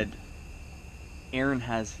he said Aaron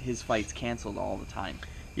has his fights canceled all the time.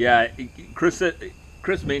 Yeah, Chris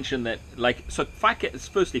mentioned that, like, so fight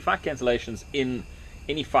cancellations in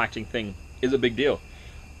any fighting thing is a big deal.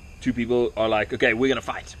 Two people are like, okay, we're gonna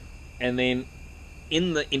fight, and then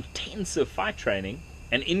in the intensive fight training,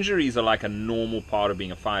 and injuries are like a normal part of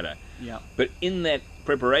being a fighter. Yeah. But in that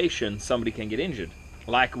preparation, somebody can get injured.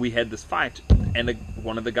 Like we had this fight, and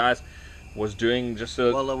one of the guys was doing just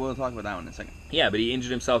a... Well, we'll talk about that one in a second. Yeah, but he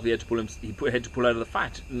injured himself. He had to pull out of the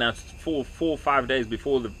fight. Now it's 4 or 5 days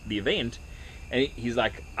before the event, and he's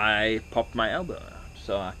like, I popped my elbow out,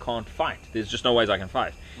 so I can't fight. There's just no ways I can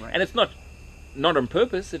fight. Right. And it's not on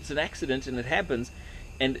purpose. It's an accident, and it happens.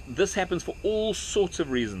 And this happens for all sorts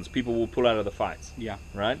of reasons. People will pull out of the fights. Yeah.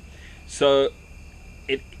 Right? So,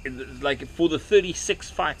 it like for the 36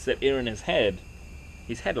 fights that Aaron has had,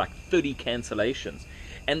 he's had like 30 cancellations.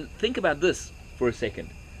 And think about this for a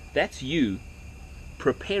second. That's you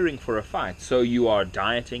preparing for a fight. So you are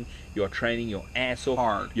dieting, you're training your ass off,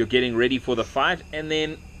 hard. You're getting ready for the fight, and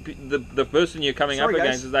then the person you're coming up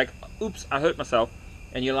against is like, oops, I hurt myself.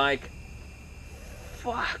 And you're like,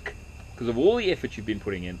 fuck. Because of all the effort you've been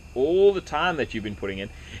putting in, all the time that you've been putting in,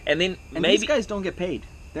 and then maybe these guys don't get paid.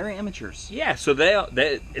 They're amateurs. Yeah, so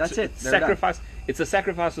it's sacrifice. Done. It's a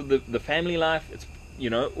sacrifice of the family life. It's, you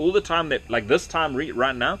know, all the time that, like this time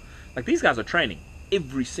right now, like these guys are training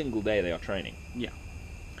every single day. They are training. Yeah.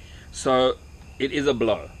 So it is a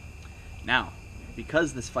blow. Now,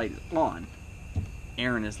 because this fight is on,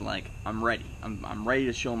 Aaron is like, I'm ready. I'm ready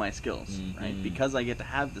to show my skills, right? Because I get to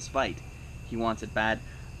have this fight. He wants it bad.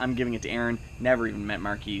 I'm giving it to Aaron. Never even met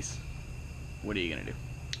Marquise. What are you gonna do?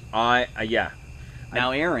 Yeah.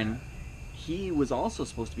 Now Aaron, he was also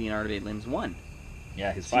supposed to be in Art of 8 Limbs 1.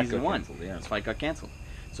 Yeah, his fight Season got 1. canceled. Yeah. His fight got canceled.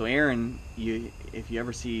 So Aaron, if you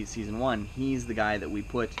ever see season 1, he's the guy that we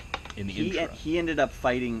put In the intro. He ended up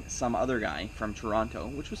fighting some other guy from Toronto,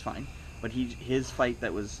 which was fine. But his fight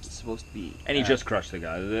that was supposed to be, And he just crushed the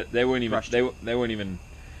guy. They weren't even. crushed They weren't even.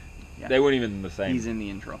 Yeah. They weren't even the same. he's in the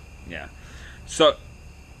intro. Yeah. So,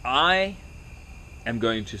 I am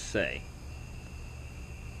going to say.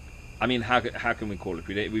 I mean, how can we call it?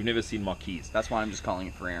 We've never seen Marquise. That's why I'm just calling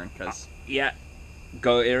it for Aaron, because Yeah,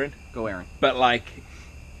 go Aaron. go Aaron. But like,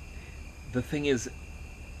 the thing is,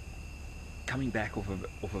 coming back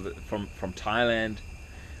from Thailand,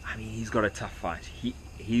 I mean, he's got a tough fight.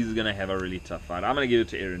 He's gonna have a really tough fight. I'm gonna give it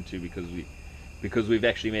to Aaron too because we've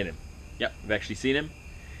actually met him. Yep. We've actually seen him,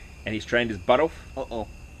 and he's trained his butt off. Uh-oh.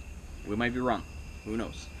 We might be wrong. Who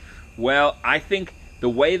knows? Well, I think the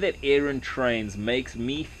way that Aaron trains makes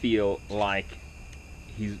me feel like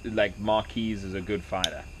Marquise is a good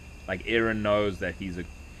fighter. Like Aaron knows that he's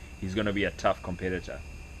going to be a tough competitor,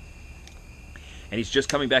 and he's just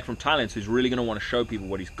coming back from Thailand, so he's really going to want to show people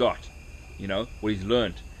what he's got, what he's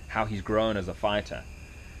learned, how he's grown as a fighter.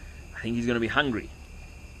 I think he's going to be hungry.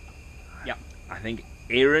 Yeah. I think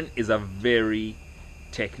Aaron is a very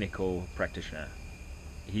technical practitioner.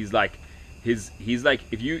 He's like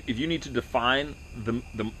if you need to define the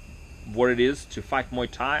what it is to fight Muay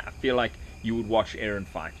Thai, I feel like you would watch Aaron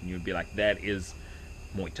fight and you would be like, that is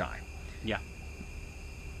Muay Thai. Yeah.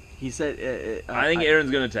 He said... I think Aaron's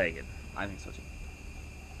going to take it. I think so too.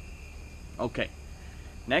 Okay.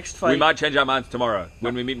 Next fight... We might change our minds tomorrow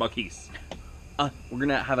when we meet Marquise. We're going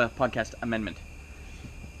to have a podcast amendment.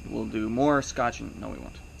 We'll do more Scotch and... No, we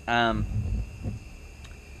won't.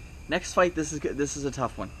 Next fight, this is a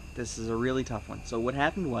tough one. This is a really tough one. So what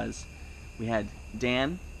happened was, we had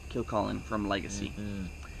Dan Kilcullen from Legacy,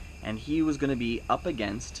 and he was going to be up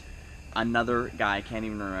against another guy. I can't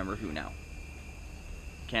even remember who now.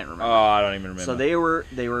 Can't remember. Oh, I don't even remember. So they were,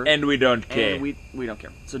 and we don't care. and we don't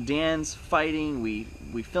care. So Dan's fighting. We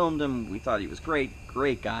filmed him. We thought he was great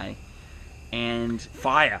Fire. guy, and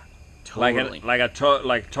totally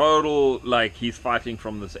Like he's fighting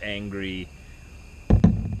from this angry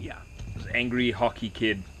hockey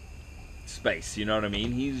kid space. You know what I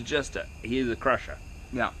mean? He's a crusher.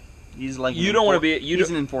 yeah. He's like You don't want to be. He's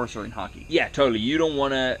an enforcer in hockey. Yeah, totally. You don't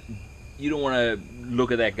want to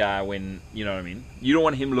look at that guy when, you know what I mean? You don't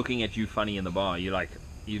want him looking at you funny in the bar.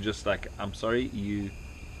 You just like, I'm sorry, you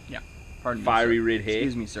Pardon fiery me, sir. red hair.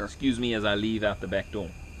 Excuse me, sir. Excuse me as I leave out the back door.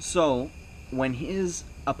 So, when his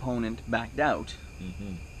opponent backed out,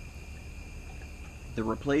 the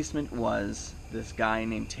replacement was this guy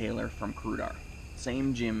named Taylor from Krudar.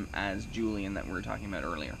 Same gym as Julian that we were talking about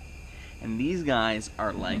earlier. And these guys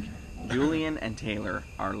are like, Julian and Taylor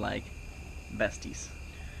are like besties.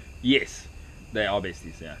 Yes, they are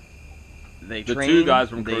besties, yeah. They The train, two guys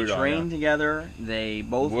from they Krudar, train yeah. together. They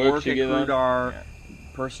both Work work together. at Krudar, Yeah.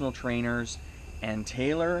 personal trainers. And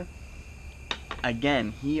Taylor,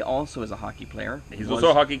 again, he also is a hockey player. He's Was-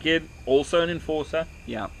 also a hockey kid, also an enforcer.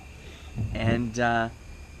 Yeah. And,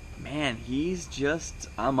 man, he's just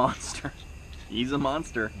a monster. He's a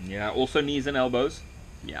monster. Yeah, also knees and elbows.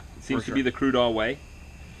 Yeah. Seems for to sure. be the Krudar way.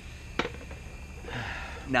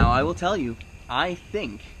 Now, I will tell you, I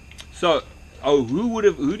think So, who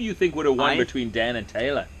do you think would have won I- between Dan and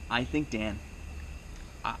Taylor? Dan.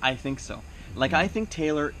 I think so. Like, I think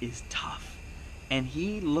Taylor is tough. And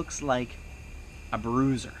he looks like a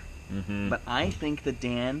bruiser. But I think that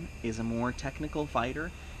Dan is a more technical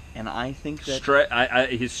fighter. And I think that...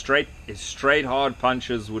 His straight hard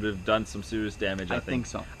punches would have done some serious damage. I think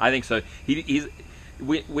so. I think so.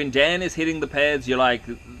 When Dan is hitting the pads, you're like,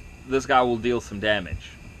 this guy will deal some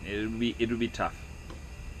damage. It would be tough.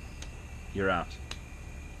 You're out.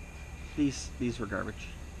 These were garbage.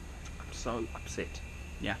 I'm so upset.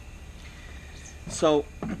 Yeah. So...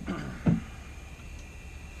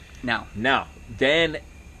 Now, Dan.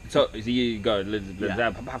 So you go.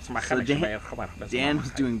 Yeah. So Dan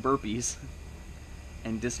was doing burpees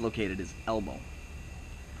and dislocated his elbow.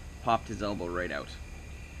 Popped his elbow right out.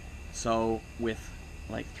 So, with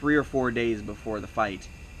like 3 or 4 days before the fight,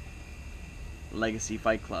 Legacy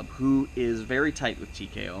Fight Club, who is very tight with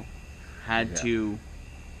TKO, had to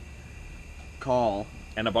call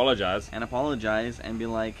and apologize. and be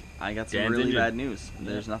like, I got some Dan's really injured. bad news.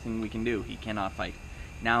 There's nothing we can do. He cannot fight.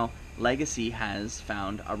 Now, Legacy has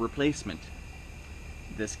found a replacement.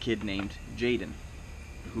 This kid named Jaden,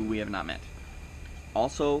 who we have not met.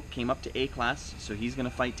 Also came up to A class, so he's going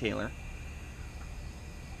to fight Taylor.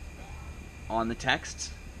 On the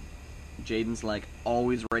text, Jaden's like,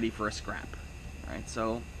 always ready for a scrap. Alright,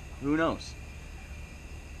 so who knows?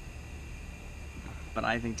 but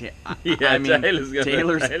I think Taylor's gonna.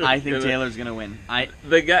 Taylor's gonna win.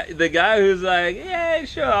 The guy who's like, yeah,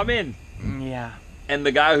 sure, I'm in, Yeah. and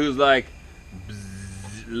the guy who's like,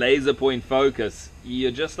 laser point focus.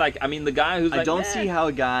 You're just like, I mean, the guy who's like, I don't see how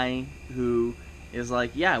a guy who is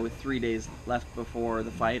like, yeah, with 3 days left before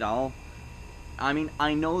the fight,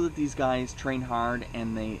 I know that these guys train hard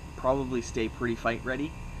and they probably stay pretty fight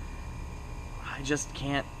ready. I just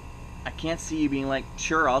can't see you being like,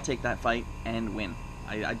 sure, I'll take that fight and win.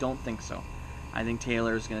 I don't think so. I think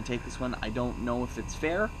Taylor's going to take this one. I don't know if it's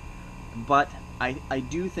fair, but I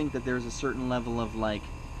do think that there's a certain level of like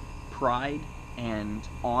pride and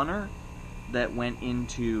honor that went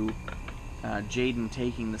into Jaden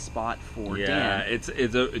taking the spot for Dan. Yeah,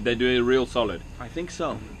 they do it real solid. I think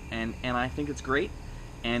so, and I think it's great.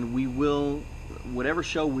 And we will, whatever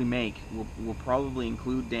show we make, we'll probably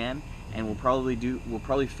include Dan, and we'll probably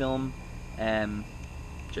film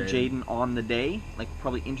Jaden on the day, like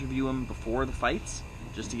probably interview him before the fights,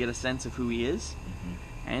 just to get a sense of who he is,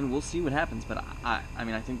 and we'll see what happens. But I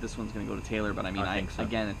think this one's going to go to Taylor. But I think so.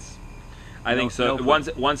 Again, it's. I think so.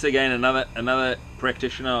 Once again, another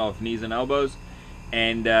practitioner of knees and elbows,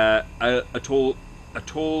 and a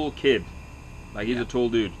tall kid, like he's a tall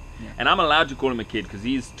dude, and I'm allowed to call him a kid because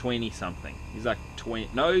he's 20 something. He's like 20.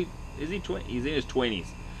 No, is he 20? He's in his 20s.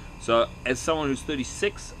 So as someone who's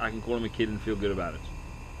 36, I can call him a kid and feel good about it.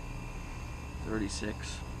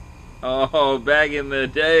 36. Oh, back in the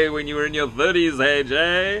day when you were in your 30s,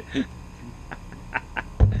 AJ.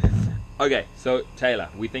 Okay, so Taylor.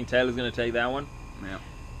 We think Taylor's going to take that one. Yeah.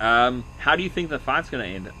 How do you think the fight's going to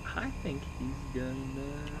end? I think he's going to...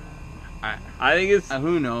 I think it's...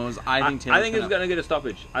 who knows? I think it's going to get a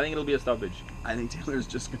stoppage. I think it'll be a stoppage. I think Taylor's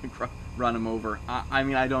just going to run him over.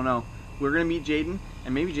 I don't know. We're going to meet Jaden,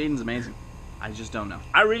 and maybe Jaden's amazing. I just don't know.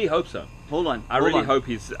 I really hope so. Hold on. I really hope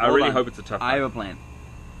it's a tough fight. I have a plan.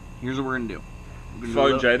 Here's what we're going to do.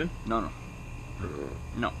 Phone Jaden? No.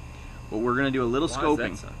 But we're going to do a little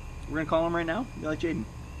scoping. Is that so? We're going to call him right now. Be like, Jaden,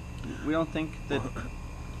 we don't think that...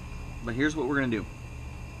 But here's what we're going to do.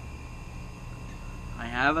 I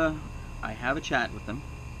have a chat with them.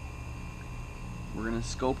 We're going to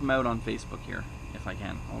scope him out on Facebook here, if I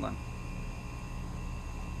can. Hold on.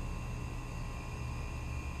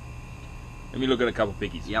 Let me look at a couple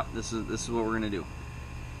pickies. Yep, this is what we're going to do.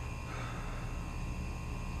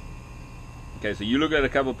 Okay, so you look at a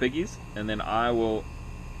couple pickies, and then I will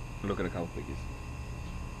look at a couple pickies.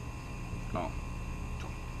 Oh.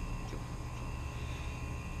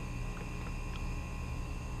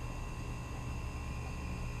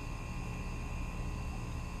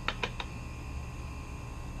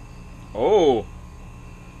 Oh,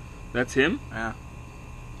 that's him? Yeah.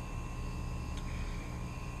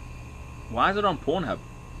 Why is it on Pornhub?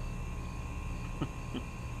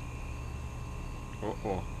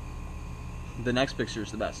 Uh-oh. The next picture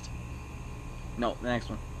is the best. No, the next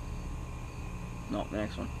one. No, the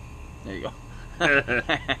next one. There you go.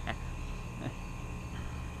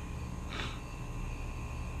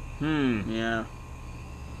 Yeah.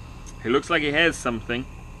 He looks like he has something.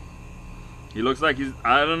 He looks like he's...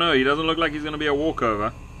 I don't know. He doesn't look like he's going to be a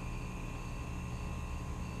walkover.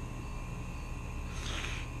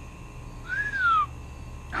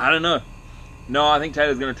 I don't know. No, I think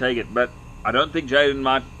Taylor's going to take it, but I don't think Jaden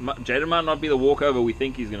might not be the walkover we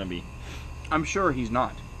think he's going to be. I'm sure he's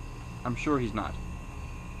not.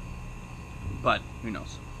 But who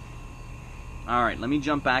knows? Alright, let me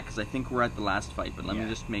jump back because I think we're at the last fight, but let me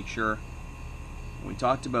just make sure. We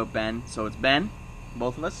talked about Ben, so it's Ben,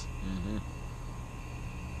 both of us. Mm-hmm.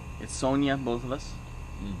 It's Sonia, both of us.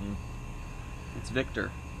 Mm-hmm. It's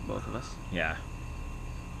Victor, both of us. Yeah.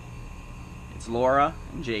 It's Laura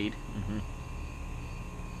and Jade. Mm-hmm.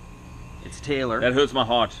 It's Taylor. That hurts my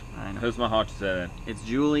heart. I know. Hurts my heart to say that. It's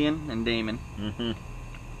Julian and Damon. Mm-hmm.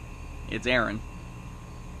 It's Aaron.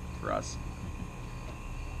 For us.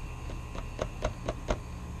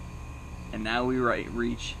 And now we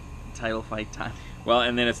reach title fight time. Well,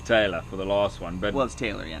 and then it's Taylor for the last one. But well, it's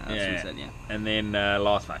Taylor, yeah. That's what we said, yeah. And then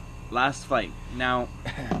last fight. Last fight. Now,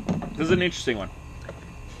 this is an interesting one.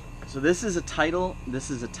 So this is a title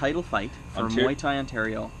fight for Muay Thai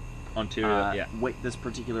Ontario. This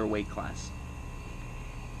particular weight class.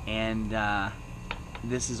 And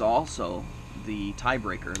this is also the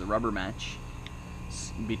tiebreaker, the rubber match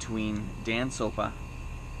between Dan Sopa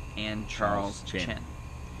and Charles Chen.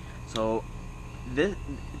 So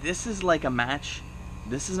this is like a match.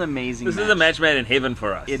 This is an amazing match. This is a match made in heaven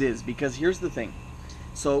for us. It is, because here's the thing.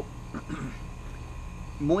 So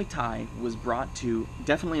Muay Thai was brought to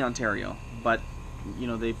definitely Ontario, but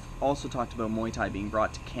they've also talked about Muay Thai being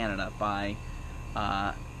brought to Canada by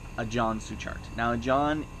a John Suchart. Now, a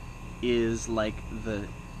John is like the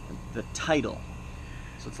title.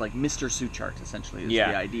 So it's like Mr. Suchart, essentially, is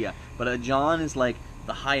the idea. But a John is like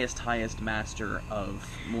the highest master of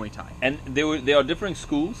Muay Thai. And there are different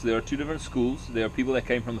schools. There are two different schools. There are people that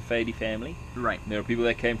came from the Fadi family. Right. There are people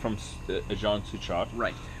that came from Ajahn Suchart.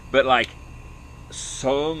 Right. But like,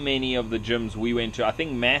 so many of the gyms we went to, I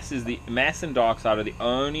think Mass and Darkside are the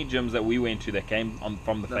only gyms that we went to that came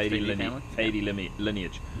from the Fadi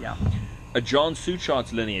lineage. Yeah. Ajahn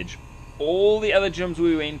Suchart's lineage. All the other gyms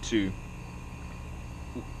we went to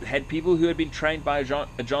had people who had been trained by Ajahn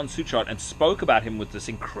Suchart and spoke about him with this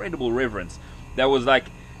incredible reverence. That was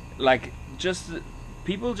like just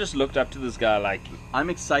people just looked up to this guy. Like, I'm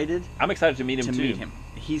excited to meet him too.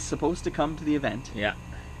 He's supposed to come to the event. Yeah.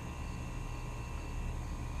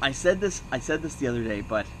 I said this the other day,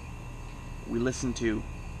 but we listened to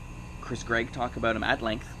Chris Gregg talk about him at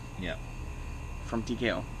length. Yeah. From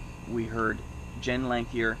TKO. We heard Jen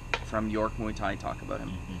Langthier from York Muay Thai talk about him.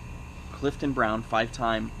 Mm-hmm. Clifton Brown,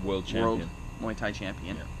 5-time world Muay Thai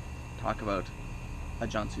champion, talk about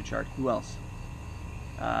Ajahn Suchart. Who else?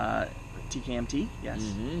 TKMT, yes.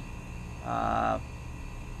 Mm-hmm.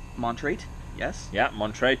 Montrate, yes. Yeah,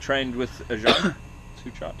 Montrate trained with Ajahn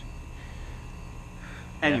Suchart.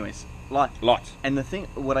 Anyways, lot. And the thing,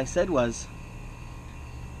 what I said was,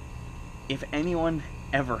 if anyone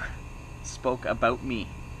ever spoke about me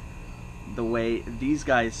the way these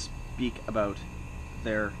guys speak about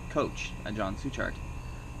their coach, Ajahn Suchart,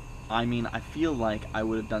 I mean, I feel like I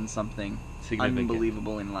would have done something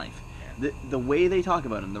unbelievable in life. Yeah. The way they talk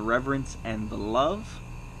about him, the reverence and the love,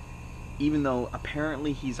 even though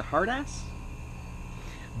apparently he's a hard ass.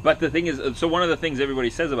 But the thing is, so one of the things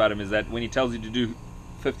everybody says about him is that when he tells you to do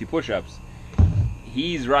 50 push-ups,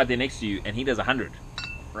 he's right there next to you and he does 100.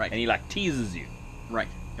 Right. And he like teases you. Right.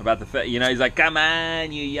 About the he's like, come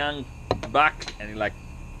on, you young buck, and he like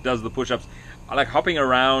does the push-ups, like hopping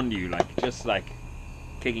around you, like just like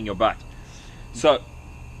kicking your butt. So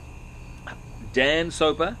Dan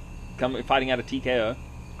Soper fighting out of TKO,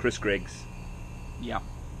 Chris Greggs. Yeah.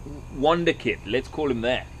 Wonder Kid, let's call him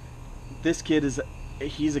that. This kid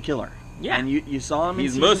he's a killer. Yeah. And you saw him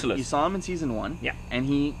he's merciless. You saw him in season 1. Yeah. And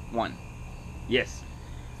he won. Yes.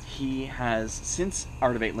 He has, since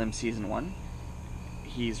Art of Eight Limbs season 1,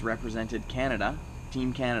 he's represented Canada,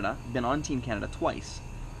 Team Canada, been on Team Canada twice,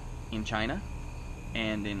 in China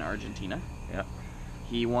and in Argentina. Yeah.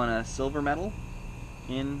 He won a silver medal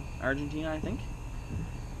in Argentina, I think.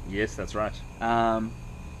 Yes, that's right.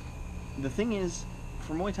 The thing is,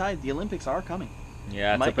 for Muay Thai, the Olympics are coming.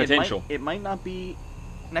 Yeah, it's a potential. It might not be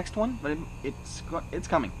next one, but it's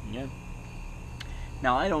coming. Yeah.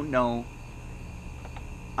 Now, I don't know.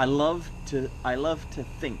 I love to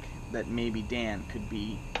think that maybe Dan could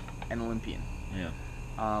be an Olympian. Yeah.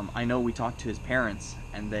 I know we talked to his parents,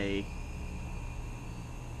 and they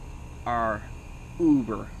are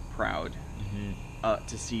uber proud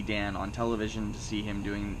to see Dan on television, to see him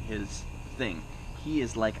doing his thing. He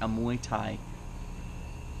is like a Muay Thai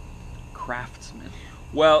craftsman.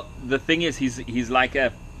 Well, the thing is, he's like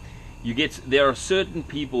there are certain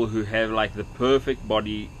people who have like the perfect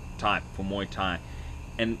body type for Muay Thai,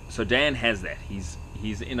 and so Dan has that.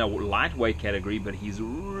 He's in a lightweight category, but he's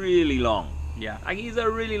really long. Yeah, like he's a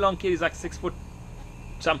really long kid. He's like 6 foot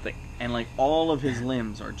something, and like all of his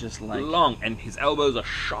limbs are just like long, and his elbows are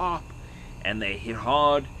sharp, and they hit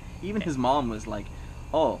hard. Even his mom was like,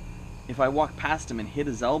 "Oh, if I walk past him and hit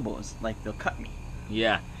his elbows, like they'll cut me."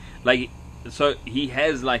 Yeah, like so he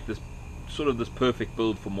has like this sort of this perfect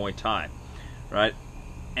build for Muay Thai, right?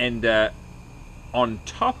 And on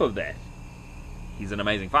top of that, he's an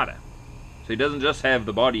amazing fighter. So he doesn't just have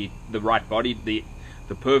the body, the right body, the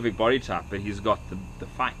perfect body type, but he's got the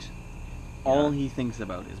fight. All he thinks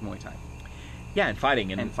about is Muay Thai. Yeah, and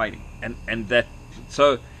fighting and fighting and that.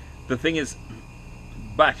 So the thing is,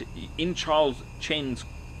 but in Charles Chen's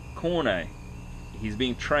corner, he's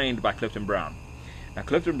being trained by Clifton Brown. Now,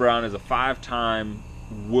 Clifton Brown is a 5-time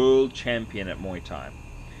world champion at Muay Thai.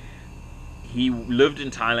 He lived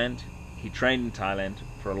in Thailand. He trained in Thailand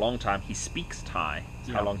for a long time. He speaks Thai. That's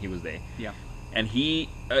how long he was there. Yeah. And he,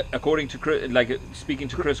 according to speaking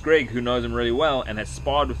to Chris Gregg, who knows him really well and has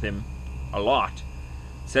sparred with him a lot,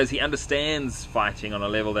 says he understands fighting on a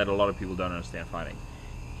level that a lot of people don't understand fighting.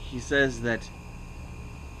 He says that,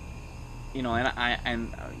 and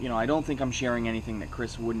I don't think I'm sharing anything that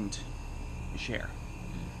Chris wouldn't share.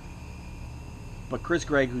 But Chris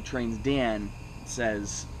Gregg, who trains Dan,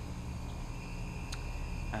 says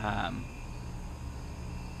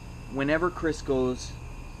whenever Chris goes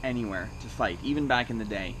anywhere to fight, even back in the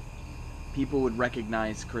day, people would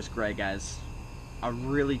recognize Chris Gregg as a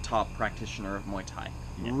really top practitioner of Muay Thai.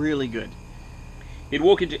 Yeah. Really good. He'd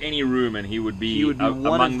walk into any room and he would be,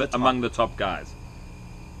 one of among the top guys.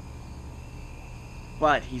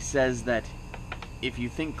 But he says that if you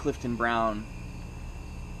think Clifton Brown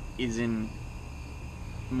is in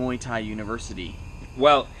Muay Thai University...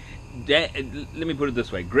 Well, let me put it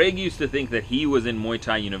this way. Greg used to think that he was in Muay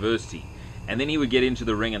Thai University, and then he would get into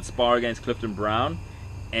the ring and spar against Clifton Brown,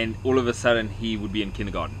 and all of a sudden he would be in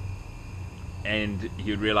kindergarten. And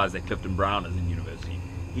he would realize that Clifton Brown is in university.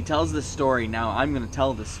 He tells this story. Now I'm going to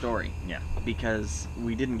tell this story. Yeah. Because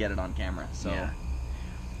we didn't get it on camera. So Yeah.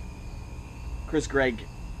 Chris Gregg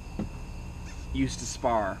used to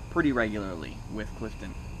spar pretty regularly with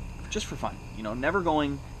Clifton. Just for fun. You know, never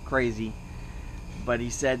going crazy. But he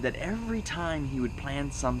said that every time he would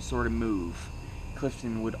plan some sort of move,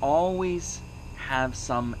 Clifton would always have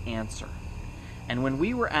some answer. And when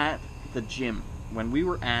we were at the gym, when we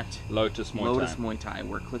were at Lotus Muay Thai,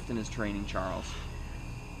 where Clifton is training Charles,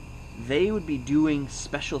 they would be doing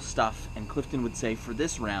special stuff, and Clifton would say, for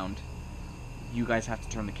this round, you guys have to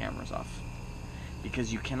turn the cameras off.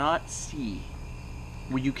 Because you cannot see.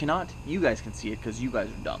 Well, you guys can see it because you guys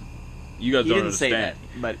are dumb. You guys He don't didn't say understand.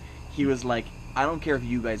 that, but he was like, I don't care if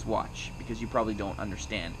you guys watch, because you probably don't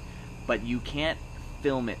understand, but you can't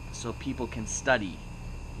film it so people can study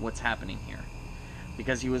what's happening here.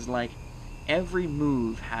 Because he was like, every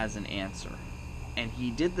move has an answer. And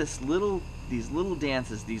he did these little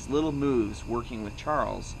dances, these little moves, working with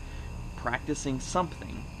Charles, practicing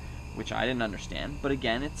something, which I didn't understand, but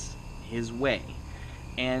again, it's his way.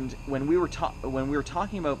 And when we were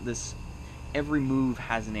talking about this, every move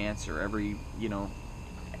has an answer,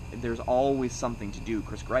 there's always something to do.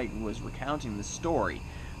 Chris Gregg was recounting the story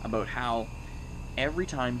about how every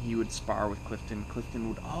time he would spar with Clifton, Clifton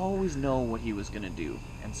would always know what he was going to do.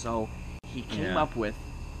 And so he came up with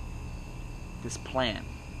this plan.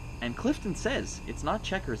 And Clifton says, it's not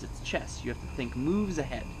checkers, it's chess. You have to think moves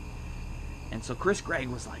ahead. And so Chris Gregg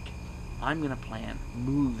was like, I'm going to plan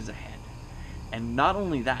moves ahead. And not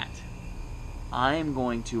only that, I'm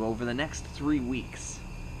going to, over the next 3 weeks,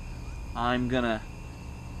 I'm going to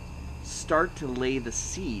start to lay the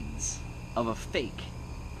seeds of a fake.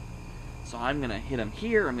 So I'm going to hit him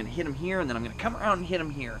here, I'm going to hit him here, and then I'm going to come around and hit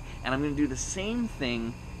him here. And I'm going to do the same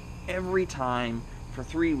thing every time for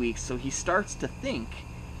 3 weeks, so he starts to think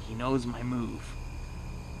he knows my move.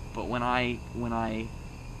 But when I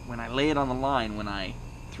lay it on the line, when I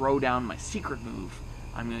throw down my secret move,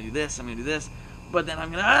 I'm going to do this, I'm going to do this, but then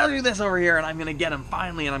I'm going to do this over here, and I'm going to get him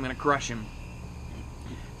finally, and I'm going to crush him.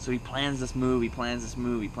 So he plans this move, he plans this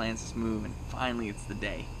move, he plans this move, and finally it's the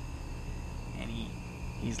day. And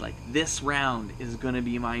he's like, this round is going to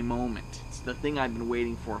be my moment. It's the thing I've been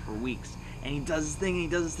waiting for weeks. And he does his thing, and he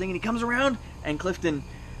does his thing, and he comes around, and Clifton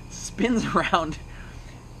spins around,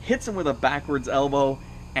 hits him with a backwards elbow,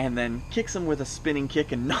 and then kicks him with a spinning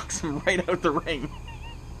kick and knocks him right out the ring.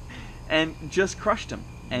 And just crushed him.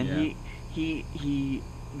 And he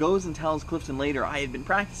goes and tells Clifton later, I had been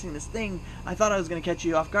practicing this thing, I thought I was going to catch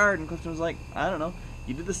you off guard. And Clifton was like, I don't know,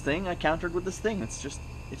 you did this thing, I countered with this thing. It's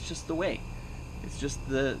just the way. It's just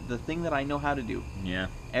the thing that I know how to do. Yeah.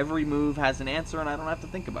 Every move has an answer, and I don't have to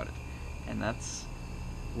think about it. And that's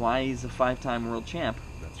why he's a 5-time world champ.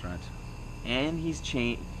 That's right. And he's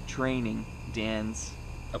training Dan's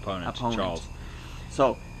Opponent. Charles.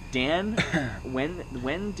 So Dan,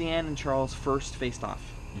 when Dan and Charles first faced off,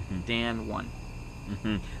 Dan won.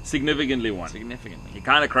 Significantly won. Significantly. He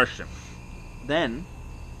kind of crushed him. Then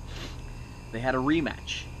they had a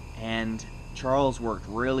rematch, and Charles worked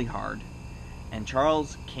really hard, and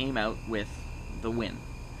Charles came out with the win.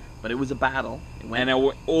 But it was a battle. It went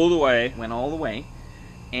all the way. Went all the way.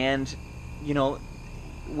 And,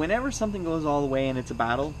 whenever something goes all the way and it's a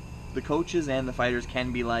battle, the coaches and the fighters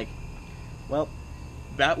can be like, well,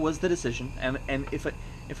 that was the decision. And if a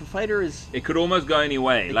fighter is... It could almost go any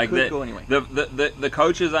way. It could go any way. The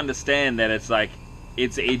coaches understand that it's like,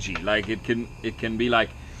 it's edgy. Like, it can be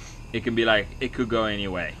like, it could go any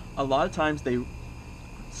way. A lot of times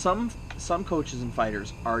some coaches and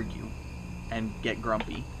fighters argue and get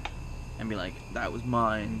grumpy and be like, that was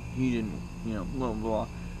mine, he didn't, blah, blah, blah.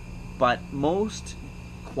 But most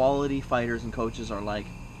quality fighters and coaches are like,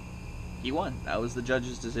 he won. That was the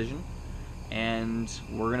judge's decision, and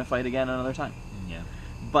we're going to fight again another time. Yeah.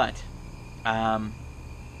 But,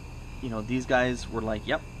 these guys were like,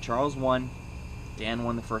 yep, Charles won, Dan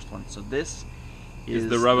won the first one. So this is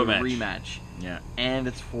the rubber match. Rematch. Yeah. And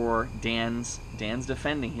it's for Dan's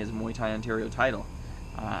defending his Muay Thai Ontario title.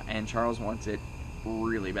 And Charles wants it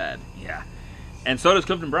really bad. Yeah. And so does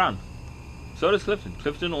Clifton Brown.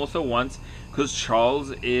 Clifton also wants, because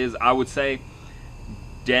Charles is, I would say,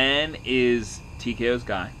 Dan is TKO's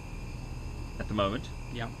guy at the moment.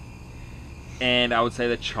 Yeah. And I would say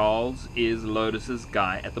that Charles is Lotus's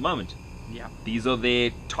guy at the moment. Yeah. These are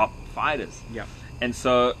their top fighters. Yeah. And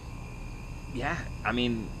so, yeah, I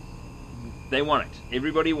mean, they want it.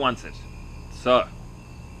 Everybody wants it. So,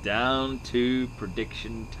 down to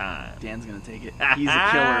prediction time. Dan's gonna take it. He's a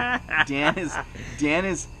killer.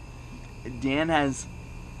 Dan has.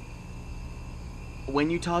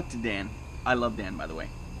 When you talk to Dan, I love Dan, by the way.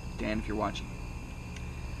 Dan, if you're watching.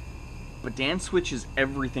 But Dan switches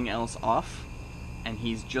everything else off, and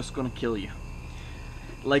he's just gonna kill you.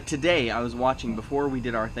 Like today, I was watching, before we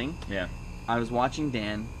did our thing, Yeah. I was watching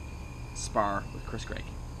Dan spar with Chris Gregg.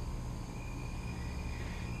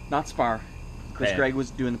 Not spar. Chris Pad. Gregg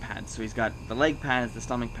was doing the pads, so he's got the leg pads, the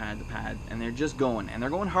stomach pad, the pad, and they're just going, and they're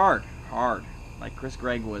going hard. Like Chris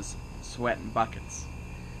Gregg was sweating buckets.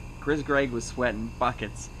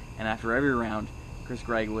 And after every round, Chris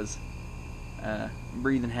Gregg was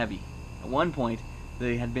breathing heavy. At one point,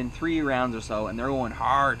 they had been 3 rounds or so, and they're going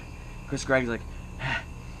hard. Chris Gregg's like,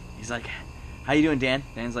 he's like, "How you doing, Dan?"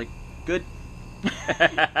 Dan's like, "Good."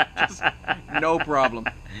 Just no problem.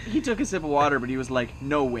 He took a sip of water, but he was like,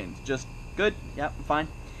 "No wind, just good. Yeah, I'm fine."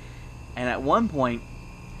 And at one point,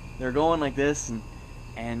 they're going like this,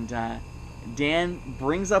 and Dan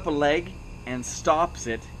brings up a leg and stops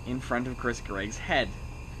it in front of Chris Gregg's head.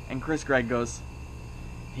 And Chris Gregg goes,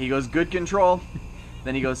 "Good control."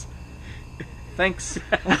 Then he goes, "Thanks."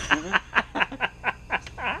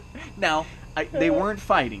 Now, they weren't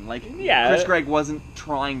fighting. Like, Yeah. Chris Gregg wasn't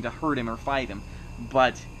trying to hurt him or fight him,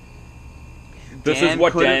 but This Dan is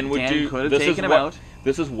what could've- Dan would Dan do. could've This taken is him what out.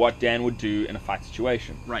 this is what Dan would do in a fight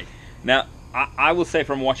situation. Right. Now, I will say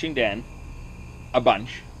from watching Dan a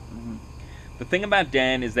bunch, the thing about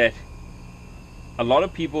Dan is that a lot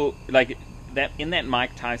of people, like that in that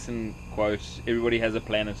Mike Tyson quote, everybody has a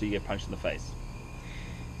plan until you get punched in the face.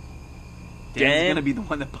 Dan's Dan- gonna be the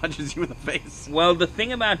one that punches you in the face. Well, the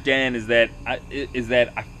thing about Dan is that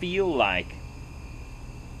I feel like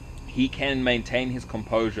he can maintain his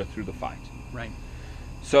composure through the fight. Right.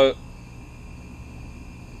 So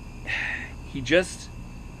he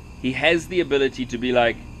has the ability to be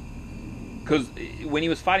like, because when he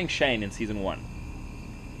was fighting Shane in season 1,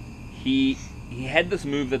 he had this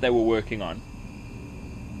move that they were working on,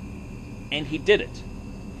 and he did it.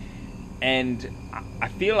 And I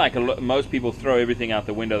feel like most people throw everything out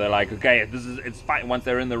the window. They're like, okay, it's fight. Once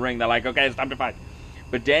they're in the ring, they're like, okay, it's time to fight.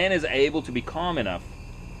 But Dan is able to be calm enough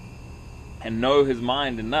and know his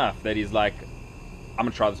mind enough that he's like, I'm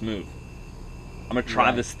gonna try this move. I'm gonna try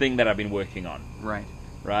Right. this thing that I've been working on, Right.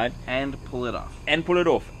 right? And pull it off. And pull it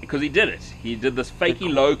off, because he did it. He did this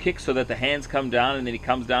fakey low kick so that the hands come down, and then he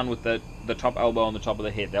comes down with the top elbow on the top of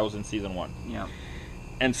the head. That was in season 1. Yeah.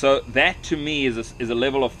 And so that to me is a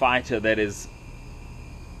level of fighter that is,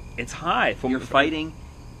 it's high. You're fighting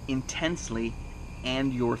intensely,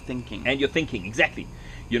 and you're thinking. And you're thinking, exactly.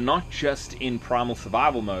 You're not just in primal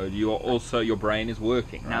survival mode, you are also, your brain is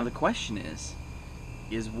working. Right? Now the question is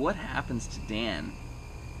what happens to Dan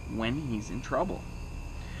when he's in trouble?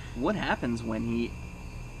 What happens when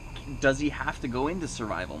does he have to go into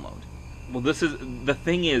survival mode? Well, this is, the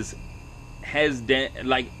thing is, has Dan,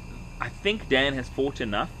 like, I think Dan has fought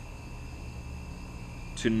enough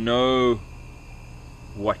to know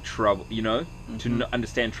what trouble, to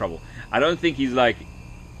understand trouble. I don't think he's like,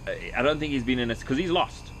 I don't think he's been in a, because he's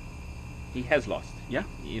lost. He has lost. Yeah.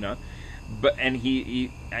 But, and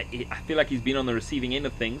I feel like he's been on the receiving end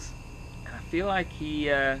of things. And I feel like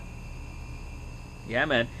yeah,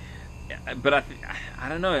 man. But I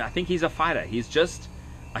don't know. I think he's a fighter. He's just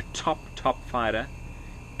a top fighter.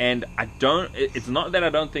 And it's not that I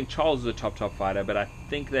don't think Charles is a top fighter, but I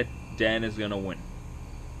think that Dan is going to win.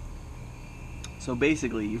 So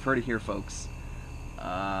basically, you've heard it here, folks.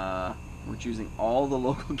 We're choosing all the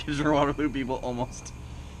local Kitchener-Waterloo people, almost.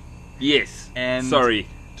 Yes. And sorry,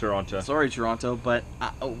 Toronto. Sorry, Toronto, but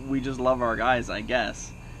we just love our guys, I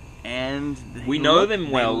guess. And we know them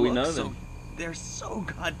well. We know them. They're so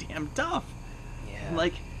goddamn tough. Yeah.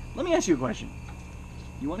 Like, let me ask you a question.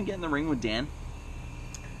 You want to get in the ring with Dan?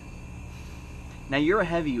 Now you're a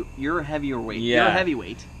heavier weight. Yeah. You're a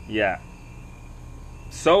heavyweight. Yeah.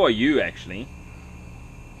 So are you, actually.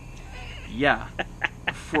 Yeah,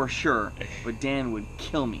 for sure. But Dan would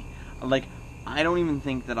kill me. Like, I don't even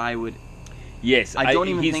think that I would. Yes, I don't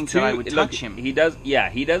even think that I would touch him. He does. Yeah,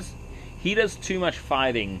 he does. He does too much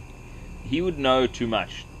fighting. He would know too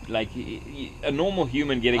much. Like a normal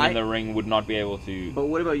human getting in the ring would not be able to. But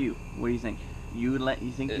what about you? What do you think? You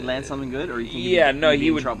think you'd land something good, or you think? Yeah, no, you'd be he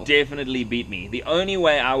in would trouble? definitely beat me. The only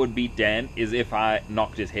way I would beat Dan is if I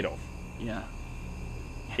knocked his head off. Yeah.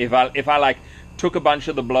 If I like took a bunch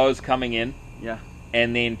of the blows coming in Yeah.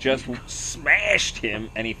 and then just smashed him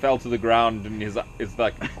and he fell to the ground and it's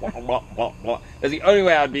like blah, blah, blah. That's the only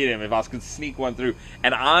way I'd beat him, if I could sneak one through.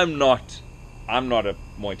 And I'm not a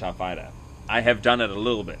Muay Thai fighter. I have done it a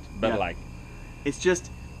little bit, but Yeah. like It's just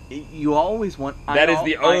you always want. That is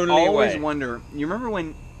the only I always way. wonder. You remember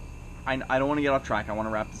when? I don't want to get off track. I want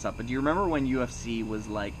to wrap this up. But do you remember when UFC was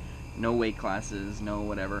like no weight classes, no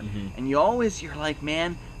whatever? Mhm. And you're like,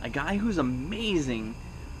 man, a guy who's amazing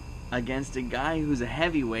against a guy who's a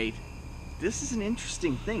heavyweight. This is an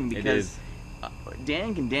interesting thing because is.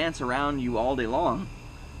 Dan can dance around you all day long,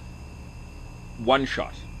 one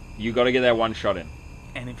shot. You got to get that one shot in.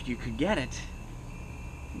 and if you could get it,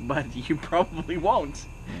 but you probably won't.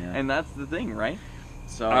 Yeah. And that's the thing, right?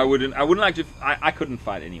 So I wouldn't like to. I couldn't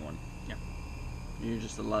fight anyone. You're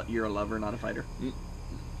just you're a lover, not a fighter.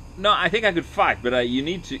 No, I think I could fight, but you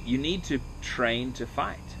need to train to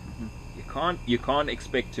fight. Mm-hmm. You can't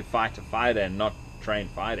expect to fight a fighter and not train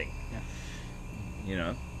fighting. Yeah. You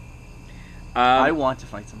know. I want to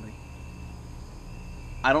fight somebody.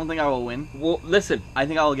 I don't think I will win. Well, listen. I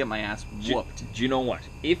think I will get my ass Do, whooped. do you know what?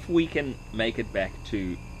 If we can make it back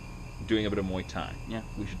to doing a bit of Muay Thai, Yeah.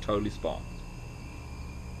 we should totally spar.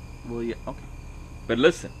 Will you? Okay. But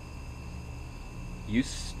listen,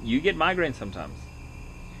 you get migraines sometimes.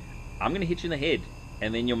 I'm gonna hit you in the head,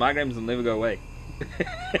 and then your migraines will never go away.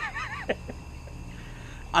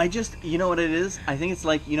 I just, you know what it is? I think it's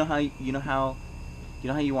like you know how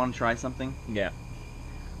you want to try something. Yeah,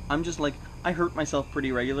 I'm just like I hurt myself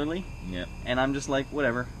pretty regularly, yeah. and I'm just like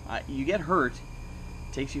whatever. You get hurt,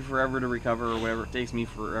 takes you forever to recover or whatever. It takes me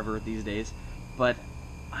forever these days, but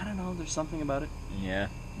I don't know. There's something about it. Yeah,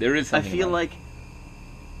 there is I something. feel about like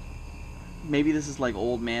maybe this is like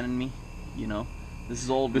old man in me, you know. This is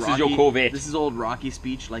old. This is Rocky, your Corvette. This is old Rocky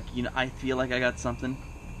speech. Like I feel like I got something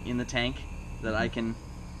in the tank that I can,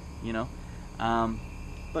 you know,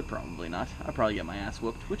 but probably not. I'll probably get my ass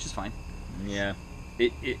whooped, which is fine. it. Yeah,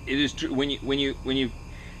 it is true. When you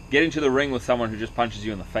get into the ring with someone who just punches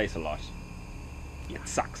you in the face a lot, it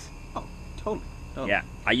sucks. Oh, totally. Yeah,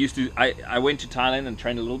 I went to Thailand and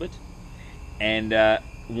trained a little bit, and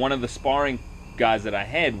one of the sparring guys that I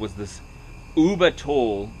had was this uber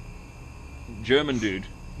tall German dude.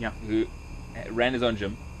 Yeah. Who ran his own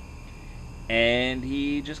gym, and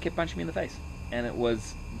he just kept punching me in the face, and it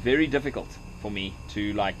was very difficult for me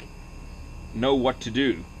to like know what to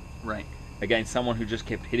do Right. against someone who just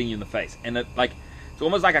kept hitting you in the face, and it's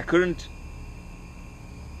almost like I couldn't.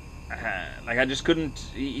 I just couldn't.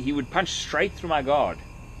 He would punch straight through my guard.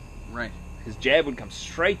 Right. His jab would come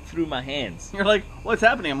straight through my hands. You're like, what's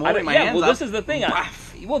happening? I'm holding my hands well, up. this is the thing.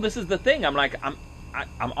 This is the thing. I'm like, I'm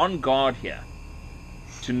on guard here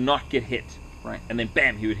to not get hit. Right. And then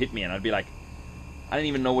bam, he would hit me, and I'd be like, I don't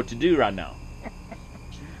even know what to do right now.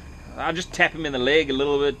 I'll just tap him in the leg a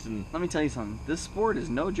little bit, and Let me tell you something. This sport is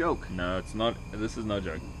no joke. no, it's not. This is no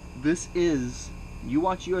joke. This is. You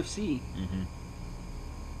watch UFC. Mm-hmm.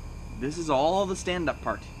 This is all the stand-up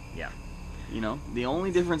part. Yeah. You know, the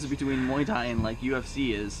only difference between Muay Thai and like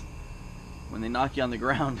UFC is when they knock you on the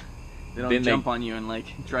ground, they don't Then they- jump on you and like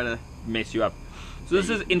try to. Mess you up. So this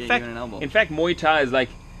Get is you- in get fact you an elbow. Muay Thai is like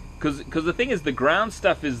because the thing is the ground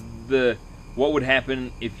stuff is the what would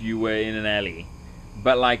happen if you were in an alley,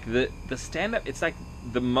 but like the stand up, it's like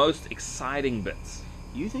the most exciting bits.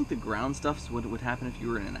 You think the ground stuff's what would happen if you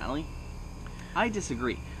were in an alley? I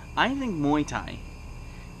disagree. I think Muay Thai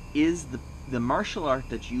is the martial art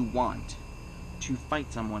that you want to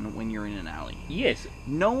fight someone when you're in an alley. Yes,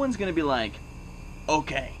 No one's gonna be like,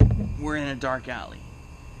 okay, we're in a dark alley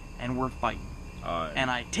and we're fighting, and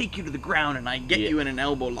I take you to the ground and I get Yeah. you in an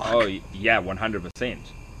elbow lock. oh yeah, 100%.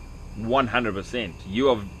 100%.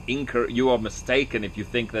 You are mistaken if you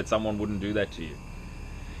think that someone wouldn't do that to you.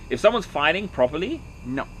 If someone's fighting properly,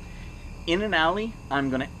 No. In an alley, I'm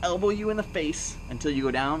gonna elbow you in the face until you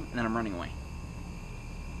go down, and then I'm running away.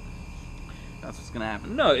 That's what's gonna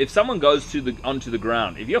happen. no. If someone goes onto the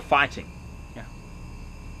ground, if you're fighting, Yeah.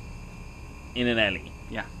 in an alley,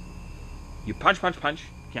 Yeah. you punch.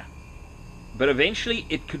 Yeah. But eventually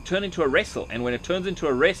it could turn into a wrestle. And when it turns into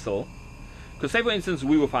a wrestle, because say for instance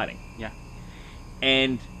we were fighting, Yeah.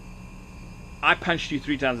 and I punched you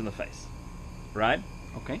 3 times in the face, right?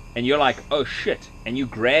 Okay. And you're like, oh shit, and you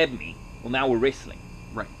grab me. Well, now we're wrestling,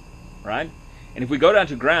 Right. right? And if we go down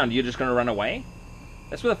to ground, you're just going to run away.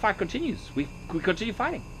 That's where the fight continues. We continue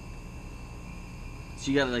fighting.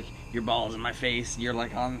 So you got like your balls in my face. You're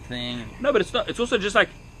like on the thing. No, but it's not. It's also just like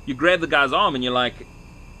you grab the guy's arm and you're like,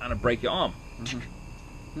 I'm gonna break your arm.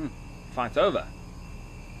 Hmm. Fight's over.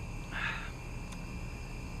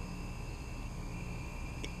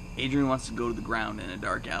 Adrian wants to go to the ground in a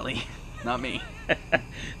dark alley. Not me.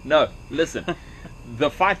 No, listen. The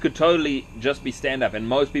fight could totally just be stand-up, and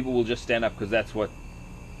most people will just stand up because that's what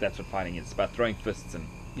fighting is. It's about throwing fists, and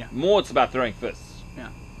more it's about throwing fists. Yeah.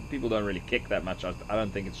 People don't really kick that much. I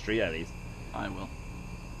don't think it's street at least. I will.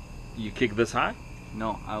 You kick this high?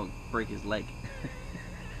 No, I'll break his leg.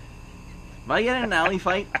 If I get in an alley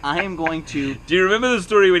fight, I am going to... Do you remember the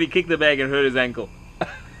story when he kicked the bag and hurt his ankle?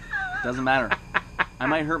 Doesn't matter. I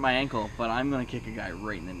might hurt my ankle, but I'm going to kick a guy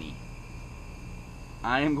right in the knee.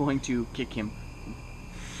 I am going to kick him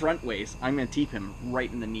front ways. I'm going to teep him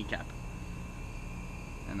right in the kneecap.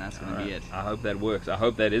 And that's going to be it. I hope that works. I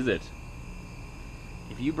hope that is it.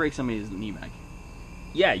 If you break somebody's knee back...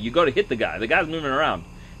 Yeah, you got to hit the guy. The guy's moving around.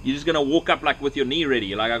 You're just going to walk up like with your knee ready.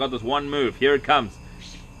 You're like, I got this one move. Here it comes.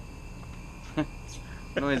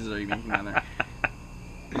 What noises are you making down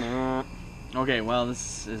there? Okay, well,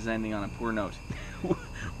 this is ending on a poor note.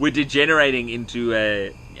 We're degenerating into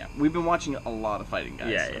a... Yeah, we've been watching a lot of fighting,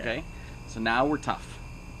 guys, okay? So now we're tough,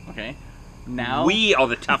 okay? Now... We are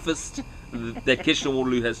the toughest that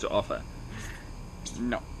Kitchener-Waterloo has to offer.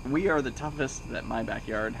 No, we are the toughest that my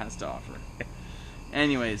backyard has to offer.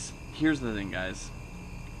 Anyways, here's the thing, guys.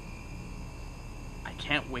 I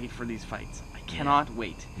can't wait for these fights. I cannot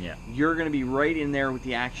wait. Yeah. You're going to be right in there with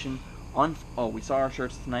the action. We saw our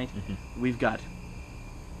shirts tonight. Mm-hmm. We've got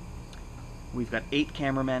 8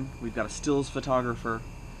 cameramen. We've got a stills photographer.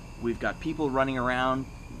 We've got people running around.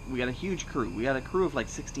 We got a huge crew. We got a crew of like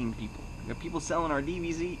 16 people. We got people selling our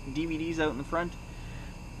DVDs out in the front.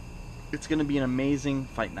 It's going to be an amazing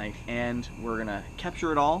fight night, and we're going to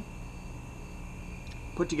capture it all,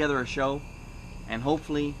 put together a show, and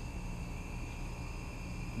hopefully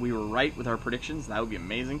we were right with our predictions. That would be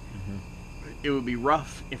amazing. Mm-hmm. It would be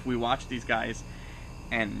rough if we watched these guys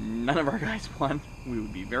and none of our guys won. We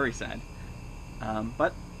would be very sad.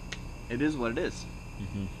 But it is what it is.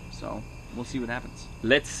 Mm-hmm. So we'll see what happens.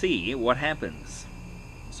 Let's see what happens.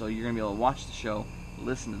 So you're going to be able to watch the show,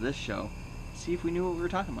 listen to this show, see if we knew what we were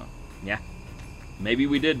talking about. Yeah. Maybe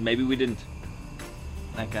we did, maybe we didn't.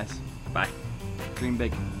 Night, guys. Bye. Dream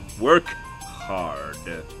big. Work hard.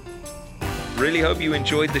 Really hope you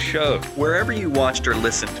enjoyed the show. Wherever you watched or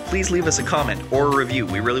listened, please leave us a comment or a review.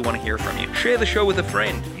 We really want to hear from you. Share the show with a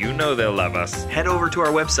friend. You know they'll love us. Head over to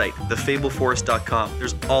our website, thefableforest.com.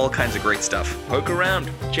 There's all kinds of great stuff. Poke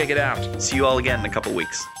around. Check it out. See you all again in a couple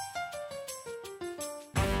weeks.